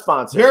 not a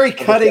sponsor. Very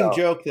cutting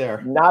joke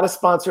there. Not a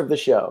sponsor of the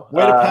show.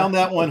 Way to pound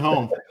that one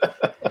home.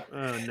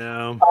 Oh,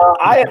 no.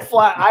 I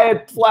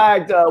had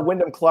flagged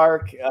Wyndham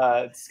Clark.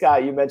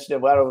 Scott, you mentioned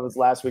him. I don't know if it was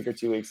last week or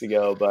 2 weeks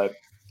ago, but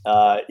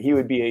he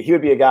would be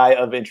a guy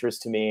of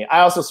interest to me.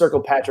 I also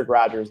circled Patrick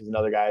Rogers as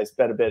another guy. He's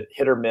been a bit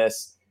hit or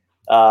miss,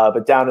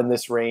 but down in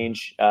this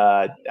range,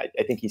 I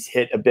think he's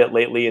hit a bit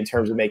lately in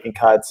terms of making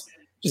cuts.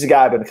 Just a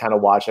guy I've been kind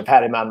of watching. I've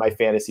had him on my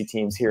fantasy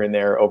teams here and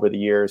there over the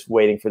years,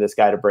 waiting for this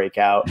guy to break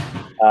out.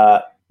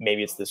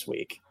 Maybe it's this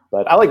week,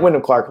 but I like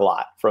Wyndham Clark a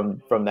lot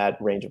from that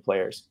range of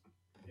players.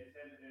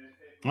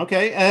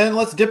 Okay, and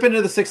let's dip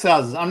into the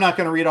 6,000s. I'm not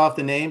going to read off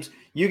the names.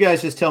 You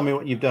guys just tell me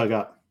what you've dug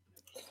up.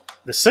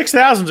 The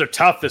 6,000s are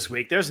tough this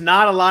week. There's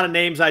not a lot of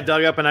names I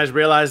dug up, and I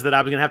realized that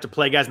I was going to have to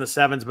play guys in the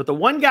 7s. But the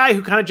one guy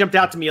who kind of jumped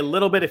out to me a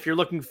little bit, if you're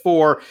looking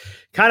for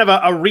kind of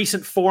a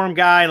recent form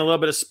guy and a little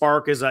bit of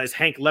spark, is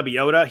Hank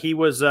Lebioda. He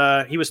was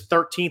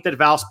 13th at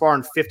Valspar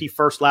and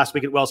 51st last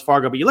week at Wells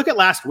Fargo. But you look at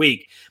last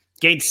week,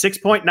 gained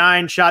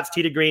 6.9 shots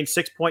tee to green,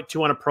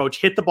 6.2 on approach,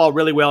 hit the ball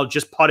really well,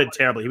 just putted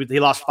terribly. He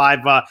lost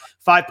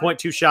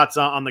 5.2 shots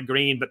on the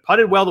green, but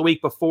putted well the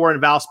week before in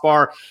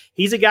Valspar.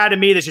 He's a guy to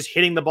me that's just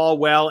hitting the ball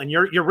well, and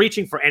you're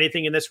reaching for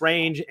anything in this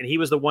range, and he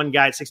was the one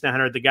guy at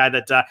 6,900, the guy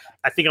that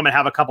I think I'm going to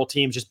have a couple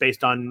teams just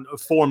based on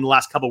form the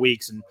last couple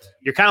weeks, and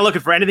you're kind of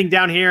looking for anything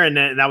down here, and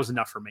that was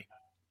enough for me.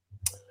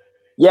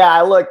 Yeah,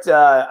 I looked.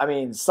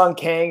 Sung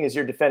Kang is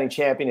your defending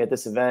champion at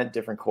this event.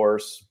 Different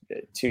course,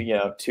 2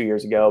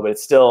 years ago, but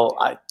it's still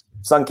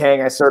Sung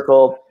Kang. I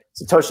circled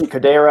Satoshi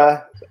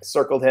Kodera.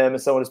 Circled him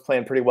as someone who's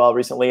playing pretty well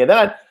recently. And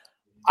then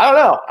I don't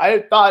know.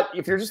 I thought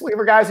if you're just looking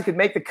for guys who could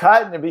make the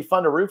cut and it'd be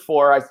fun to root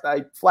for,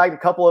 I flagged a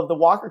couple of the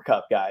Walker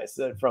Cup guys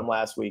from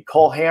last week.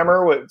 Cole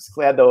Hammer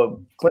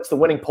clinched the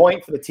winning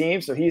point for the team,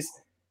 so he's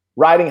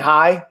riding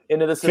high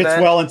into this event.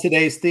 Fits well in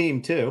today's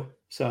theme too.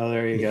 So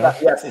there you go.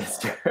 Yes, it's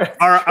true.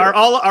 Are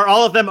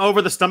all of them over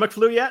the stomach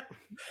flu yet?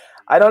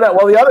 I don't know.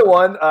 Well, the other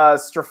one,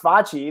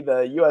 Strafacci,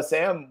 the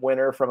USAM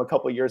winner from a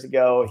couple of years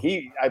ago,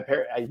 he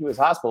was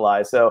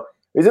hospitalized, so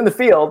he's in the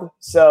field.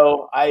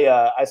 So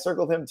I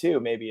circled him too.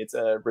 Maybe it's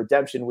a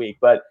redemption week,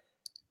 but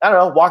I don't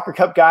know. Walker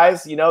Cup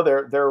guys, they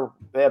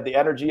have the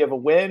energy of a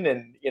win,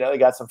 and they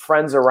got some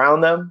friends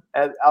around them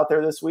out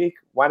there this week.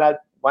 Why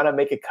not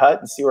make a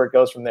cut and see where it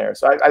goes from there?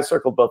 So I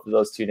circled both of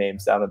those two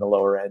names down in the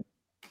lower end.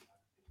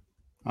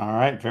 All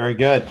right, very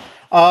good.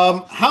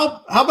 How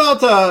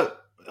about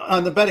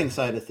on the betting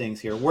side of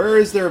things here? Where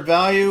is their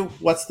value?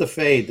 What's the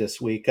fade this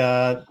week?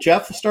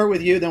 Jeff, we'll start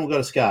with you, then we'll go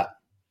to Scott.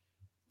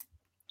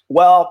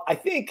 Well, I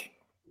think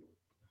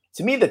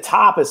to me the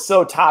top is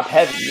so top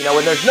heavy.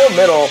 When there's no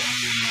middle,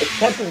 it's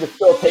tempting to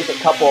still take a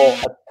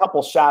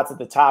couple shots at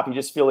the top. You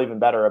just feel even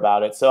better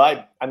about it. So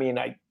I've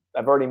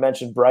already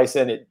mentioned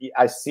Bryson.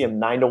 I see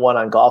him 9-1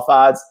 on golf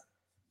odds.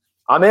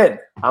 I'm in.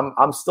 I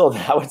would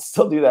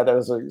still do that.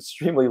 Those are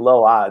extremely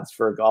low odds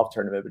for a golf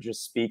tournament, but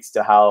just speaks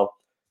to how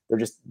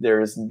there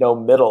is no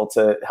middle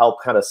to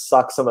help kind of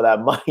suck some of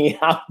that money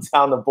out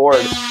down the board.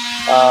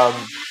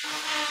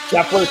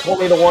 Scheffler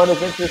 20-1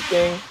 is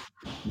interesting.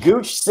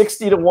 Gooch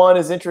 60-1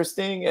 is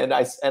interesting, and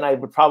I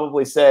would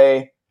probably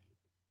say,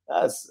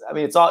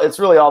 it's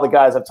really all the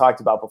guys I've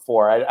talked about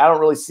before. I don't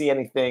really see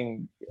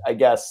anything, I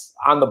guess,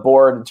 on the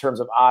board in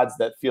terms of odds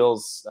that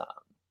feels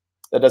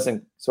that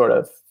doesn't sort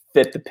of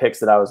fit the picks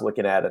that I was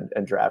looking at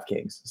in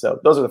DraftKings. So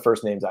those are the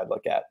first names I'd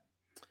look at.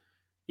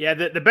 Yeah,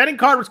 the betting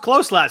card was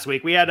close last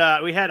week. We had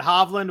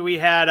Hovland, we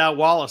had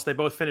Wallace. They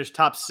both finished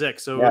top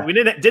 6. So we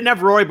didn't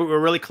have Roy, but we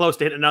were really close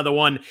to hit another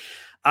one.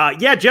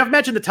 Yeah, Jeff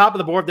mentioned the top of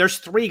the board. There's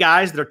 3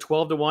 guys that are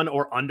 12-1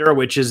 or under,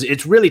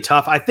 it's really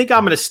tough. I think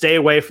I'm going to stay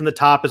away from the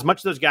top. As much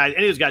as those guys,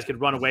 any of those guys could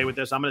run away with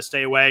this, I'm going to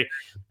stay away.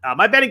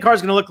 My betting card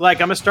is going to look like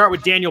I'm going to start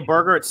with Daniel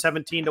Berger at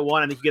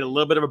 17-1. I think you get a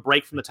little bit of a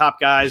break from the top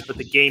guys, but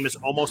the game is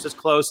almost as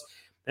close.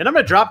 Then I'm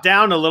going to drop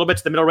down a little bit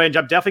to the middle range.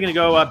 I'm definitely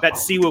going to go bet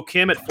Siwoo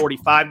Kim at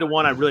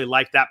 45-1. I really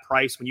like that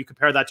price. When you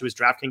compare that to his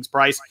DraftKings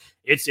price,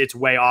 it's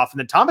way off. And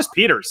then Thomas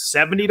Peters,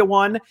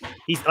 70-1.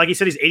 He's, like he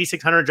said, he's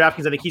 8,600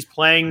 DraftKings. I think he's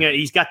playing.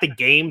 He's got the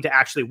game to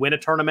actually win a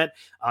tournament.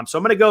 So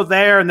I'm going to go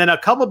there. And then a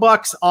couple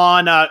bucks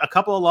on a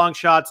couple of long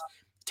shots.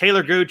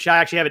 Taylor Gooch, I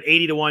actually have at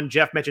 80-1.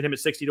 Jeff mentioned him at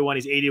 60-1.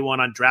 He's 81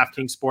 on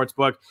DraftKings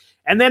Sportsbook.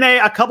 And then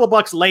a couple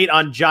bucks late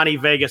on Johnny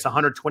Vegas,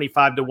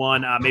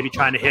 125-1. Maybe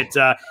trying to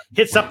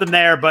hit something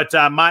there. But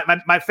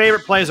my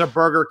favorite plays are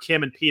Berger,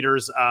 Kim, and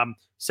Peters.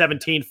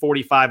 17,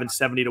 45, and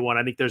 70-1.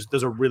 I think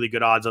those are really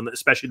good odds on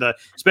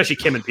especially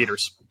Kim and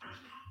Peters.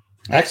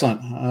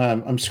 Excellent.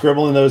 I'm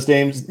scribbling those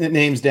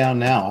names down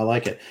now. I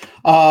like it.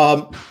 I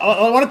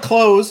want to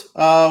close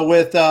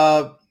with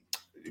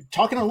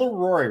talking a little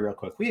Rory real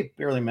quick. We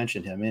barely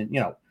mentioned him, and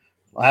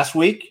last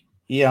week,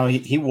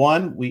 he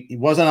won. He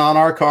wasn't on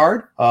our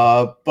card,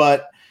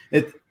 but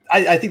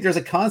I think there's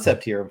a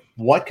concept here.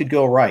 What could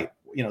go right?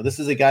 This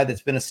is a guy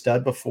that's been a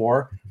stud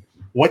before.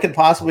 What could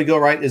possibly go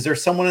right? Is there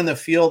someone in the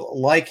field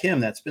like him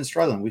that's been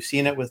struggling? We've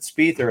seen it with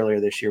Spieth earlier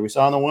this year. We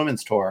saw on the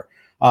women's tour.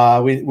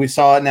 We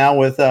saw it now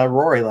with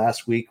Rory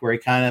last week, where he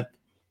kind of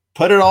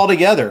put it all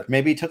together.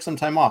 Maybe he took some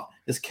time off.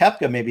 Is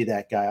Koepka maybe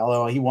that guy?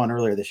 Although he won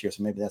earlier this year,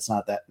 so maybe that's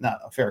not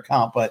a fair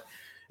comp. But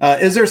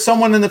is there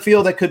someone in the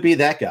field that could be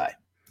that guy?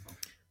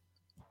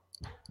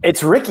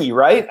 It's Ricky,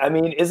 right? I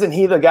mean, isn't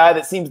he the guy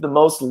that seems the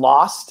most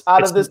lost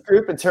out of this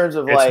group in terms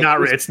of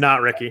It's not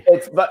Ricky.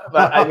 But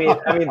I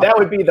mean that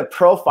would be the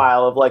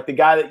profile of like the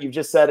guy that you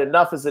just said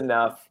enough is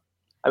enough.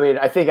 I mean,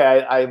 I think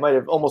I might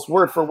have almost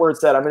word for word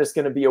said I'm just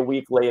going to be a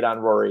week late on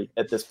Rory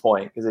at this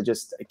point because it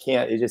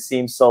just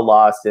seems so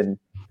lost and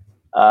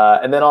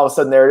then all of a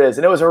sudden there it is.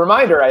 And it was a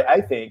reminder, I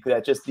think,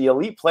 that just the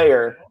elite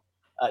player,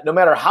 no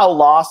matter how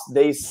lost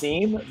they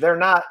seem, they're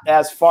not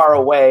as far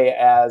away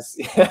as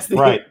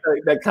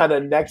the kind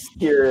of next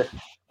tier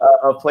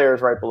of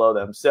players right below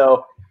them.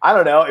 So I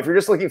don't know if you're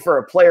just looking for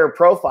a player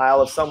profile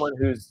of someone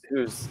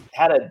who's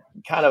had a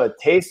kind of a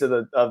taste of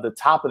the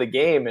top of the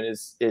game and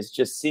is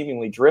just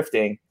seemingly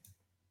drifting.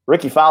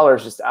 Ricky Fowler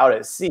is just out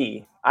at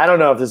sea. I don't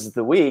know if this is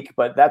the week,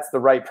 but that's the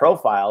right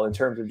profile in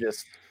terms of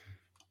just,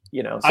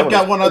 I've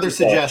got one other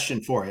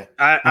suggestion for you.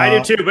 I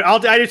do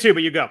too,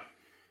 but you go.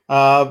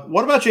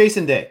 What about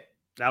Jason Day?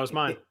 That was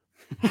mine.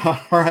 All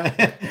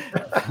right.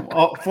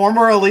 Well,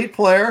 former elite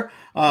player,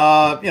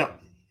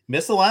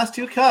 missed the last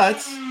 2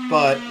 cuts,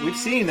 but we've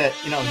seen that,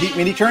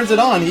 when he turns it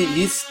on,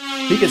 he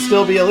can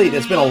still be elite.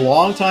 It's been a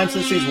long time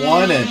since he's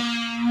won,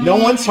 and no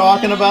one's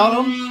talking about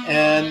him.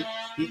 And,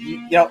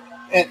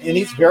 and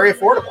he's very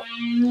affordable.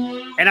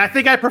 And I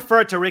think I prefer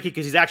it to Ricky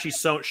because he's actually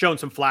shown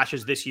some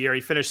flashes this year. He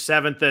finished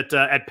 7th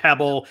at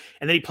Pebble,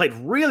 and then he played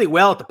really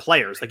well at the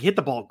Players. Like, he hit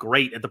the ball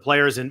great at the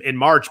Players in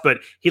March, but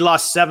he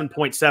lost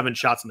 7.7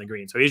 shots on the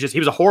green. So he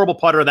was a horrible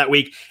putter that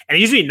week, and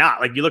usually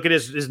not. Like, you look at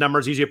his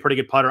numbers, he's usually a pretty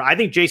good putter. I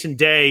think Jason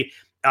Day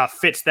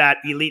fits that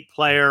elite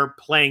player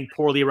playing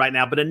poorly right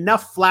now, but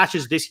enough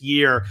flashes this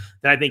year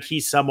that I think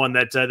he's someone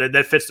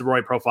that fits the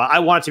Rory profile. I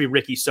want it to be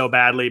Ricky so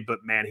badly, but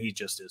man, he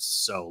just is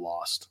so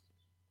lost.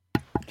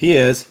 He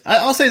is.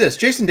 I'll say this: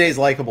 Jason Day is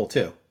likable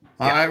too.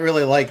 Yeah. I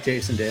really like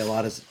Jason Day a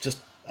lot as just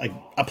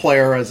a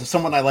player, as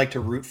someone I like to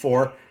root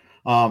for.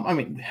 I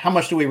mean, how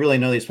much do we really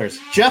know these players?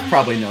 Jeff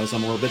probably knows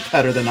them a little bit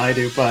better than I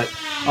do, but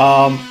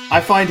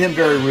I find him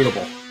very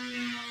rootable.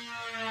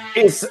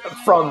 Is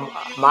from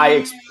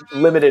my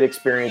limited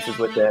experiences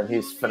with him,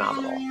 he's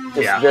phenomenal.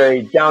 Just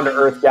very down to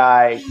earth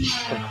guy.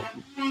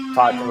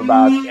 Talk to him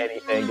about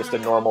anything, just a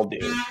normal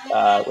dude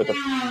with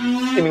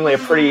seemingly a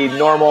pretty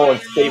normal and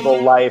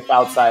stable life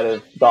outside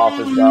of golf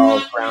as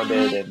well,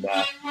 grounded and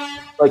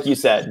like you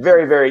said,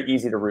 very, very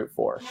easy to root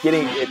for.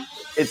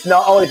 It's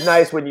not always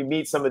nice when you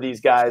meet some of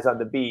these guys on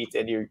the beat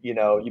and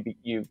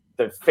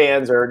the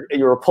fans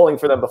you were pulling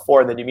for them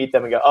before, and then you meet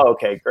them and go, oh,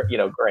 okay,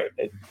 great.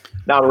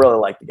 Now I really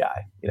like the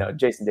guy.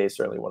 Jason Day is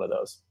certainly one of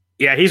those.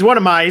 Yeah, he's one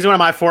of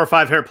my 4 or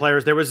 5 favorite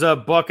players. There was a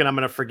book, and I'm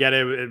going to forget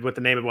what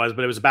the name it was,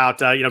 but it was about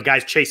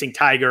guys chasing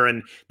Tiger,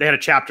 and they had a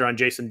chapter on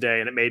Jason Day,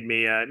 and it made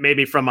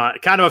me from a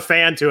kind of a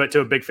fan to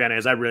a big fan,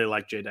 as I really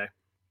like J Day.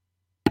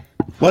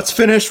 Let's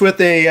finish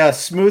with a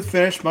smooth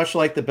finish, much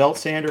like the belt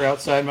sander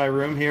outside my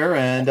room here,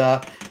 and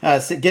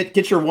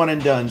get your one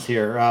and dones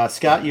here.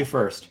 Scott, you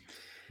first.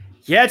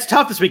 Yeah, it's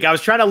tough this week. I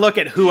was trying to look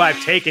at who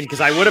I've taken because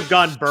I would have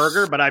gone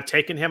Berger, but I've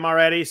taken him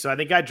already, so I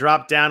think I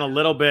dropped down a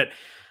little bit.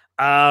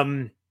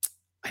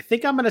 I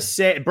think I'm going to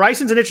say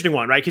Bryson's an interesting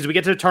one, right? Because we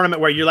get to the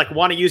tournament where you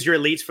want to use your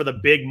elites for the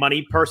big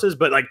money purses,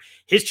 but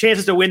his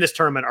chances to win this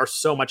tournament are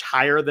so much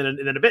higher than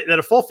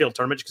a full field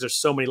tournament because there's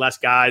so many less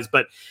guys.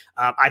 But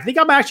I think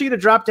I'm actually going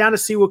to drop down to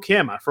Siwoo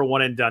Kim for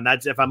one and done.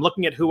 That's if I'm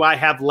looking at who I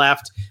have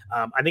left.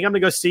 I think I'm going to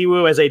go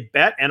Siwoo as a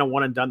bet and a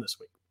one and done this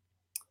week.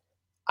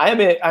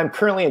 I'm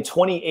currently in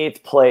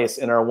 28th place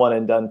in our one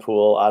and done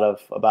pool out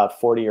of about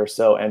 40 or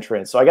so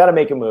entrants. So I got to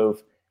make a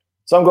move.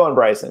 So I'm going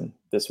Bryson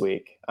this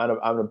week. I'm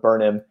going to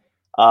burn him.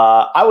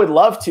 I would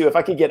love to, if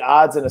I could get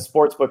odds in a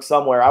sports book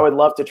somewhere, I would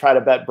love to try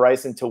to bet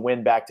Bryson to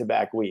win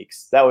back-to-back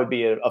weeks. That would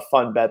be a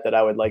fun bet that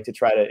I would like to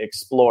try to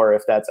explore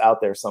if that's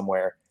out there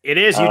somewhere. It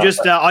is. You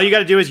just all you got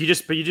to do is you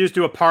just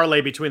do a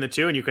parlay between the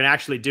two, and you can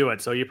actually do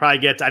it. So you probably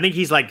get. I think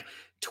he's like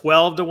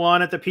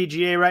 12-1 at the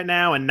PGA right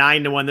now, and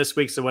 9-1 this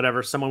week. So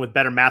whatever, someone with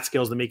better math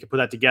skills than me could put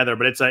that together.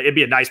 But it'd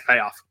be a nice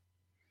payoff.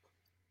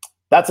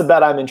 That's a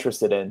bet I'm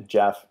interested in,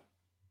 Jeff.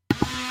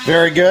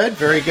 Very good.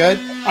 Very good.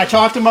 I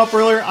talked him up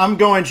earlier. I'm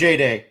going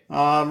J-Day.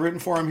 I'm rooting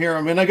for him here.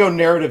 I'm going to go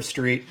Narrative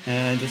Street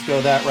and just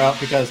go that route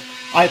because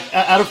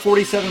out of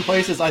 47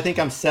 places, I think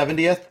I'm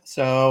 70th.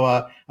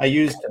 So I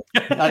used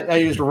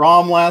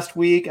Rahm last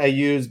week. I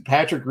used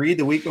Patrick Reed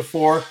the week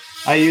before.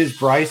 I used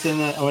Bryson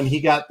when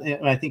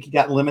I think he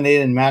got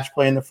eliminated in match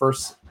play in the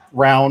first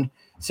round.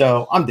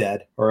 So I'm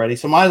dead already.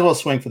 So might as well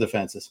swing for the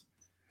fences.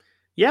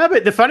 Yeah,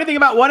 but the funny thing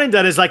about one and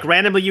done is like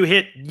randomly you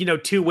hit,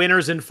 2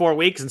 winners in 4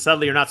 weeks and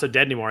suddenly you're not so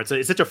dead anymore.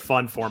 It's such a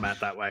fun format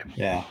that way.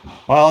 Yeah.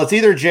 Well, it's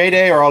either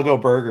J-Day or I'll go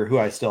Burger, who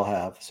I still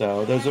have.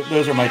 So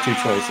those are my two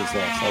choices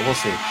there. So we'll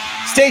see.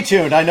 Stay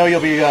tuned. I know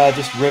you'll be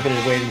just riveted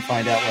waiting to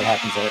find out what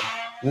happens there.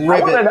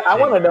 I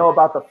want to know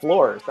about the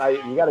floors.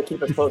 You got to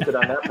keep us posted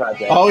on that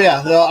project. Oh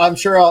yeah, I'm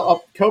sure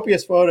I'll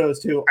copious photos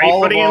too. Are you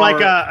putting in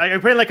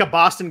like a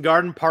Boston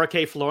Garden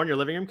parquet floor in your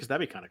living room? Because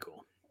that'd be kind of cool.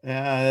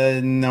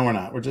 No, we're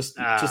not. We're just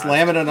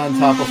laminate on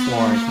top of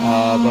flooring,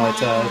 but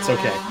it's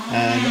okay.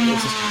 And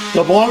it's just,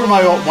 the longer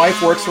my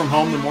wife works from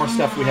home, the more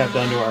stuff we have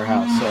done to our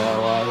house. So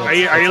are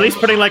you at least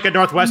putting like a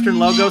Northwestern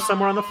logo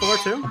somewhere on the floor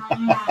too?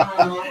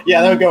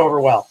 Yeah, that would go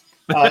over well.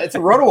 It's a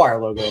RotoWire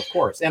logo, of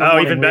course. And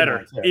even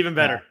better. Even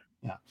better.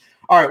 Yeah.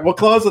 All right, we'll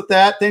close with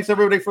that. Thanks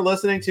everybody for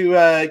listening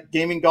to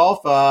Gaming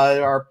Golf,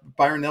 our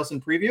Byron Nelson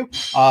preview.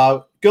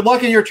 Good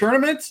luck in your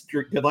tournaments.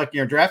 Good luck in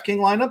your DraftKings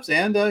lineups,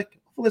 and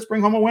let's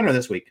bring home a winner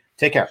this week.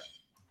 Take care.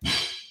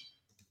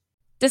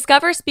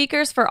 Discover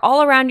speakers for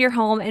all around your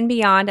home and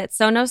beyond at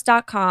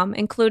Sonos.com,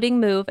 including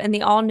Move and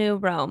the all-new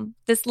Roam.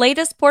 This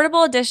latest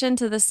portable addition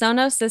to the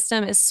Sonos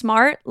system is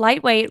smart,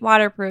 lightweight,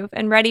 waterproof,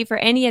 and ready for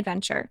any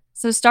adventure.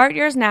 So start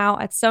yours now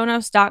at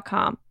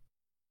Sonos.com.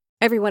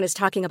 Everyone is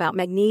talking about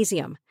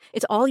magnesium.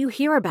 It's all you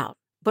hear about.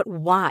 But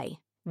why?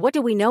 What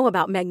do we know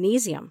about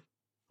magnesium?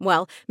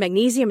 Well,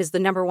 magnesium is the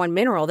number one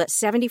mineral that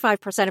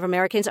 75% of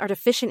Americans are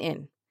deficient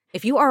in.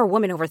 If you are a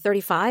woman over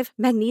 35,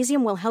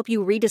 magnesium will help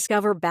you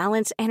rediscover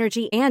balance,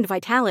 energy, and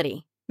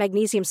vitality.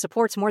 Magnesium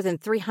supports more than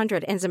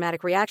 300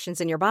 enzymatic reactions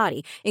in your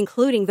body,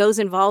 including those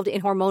involved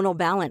in hormonal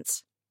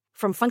balance.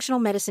 From functional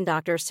medicine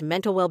doctors to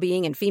mental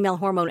well-being and female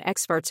hormone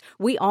experts,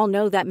 we all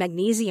know that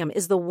magnesium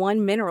is the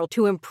one mineral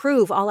to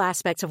improve all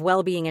aspects of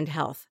well-being and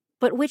health.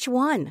 But which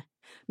one?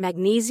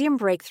 Magnesium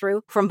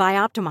Breakthrough from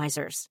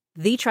Bioptimizers,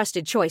 the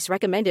trusted choice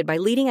recommended by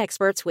leading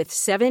experts with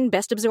 7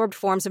 best-absorbed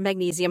forms of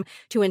magnesium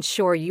to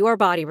ensure your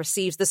body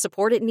receives the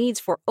support it needs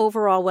for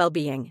overall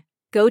well-being.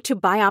 Go to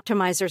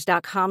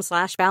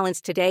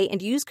bioptimizers.com/balance today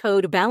and use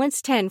code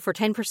BALANCE10 for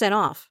 10%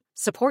 off.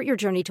 Support your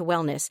journey to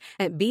wellness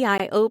at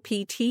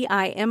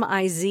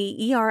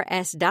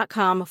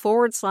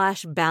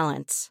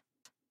bioptimizers.com/balance.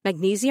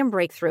 Magnesium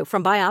Breakthrough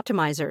from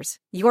Bioptimizers,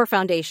 your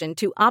foundation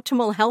to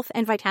optimal health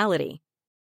and vitality.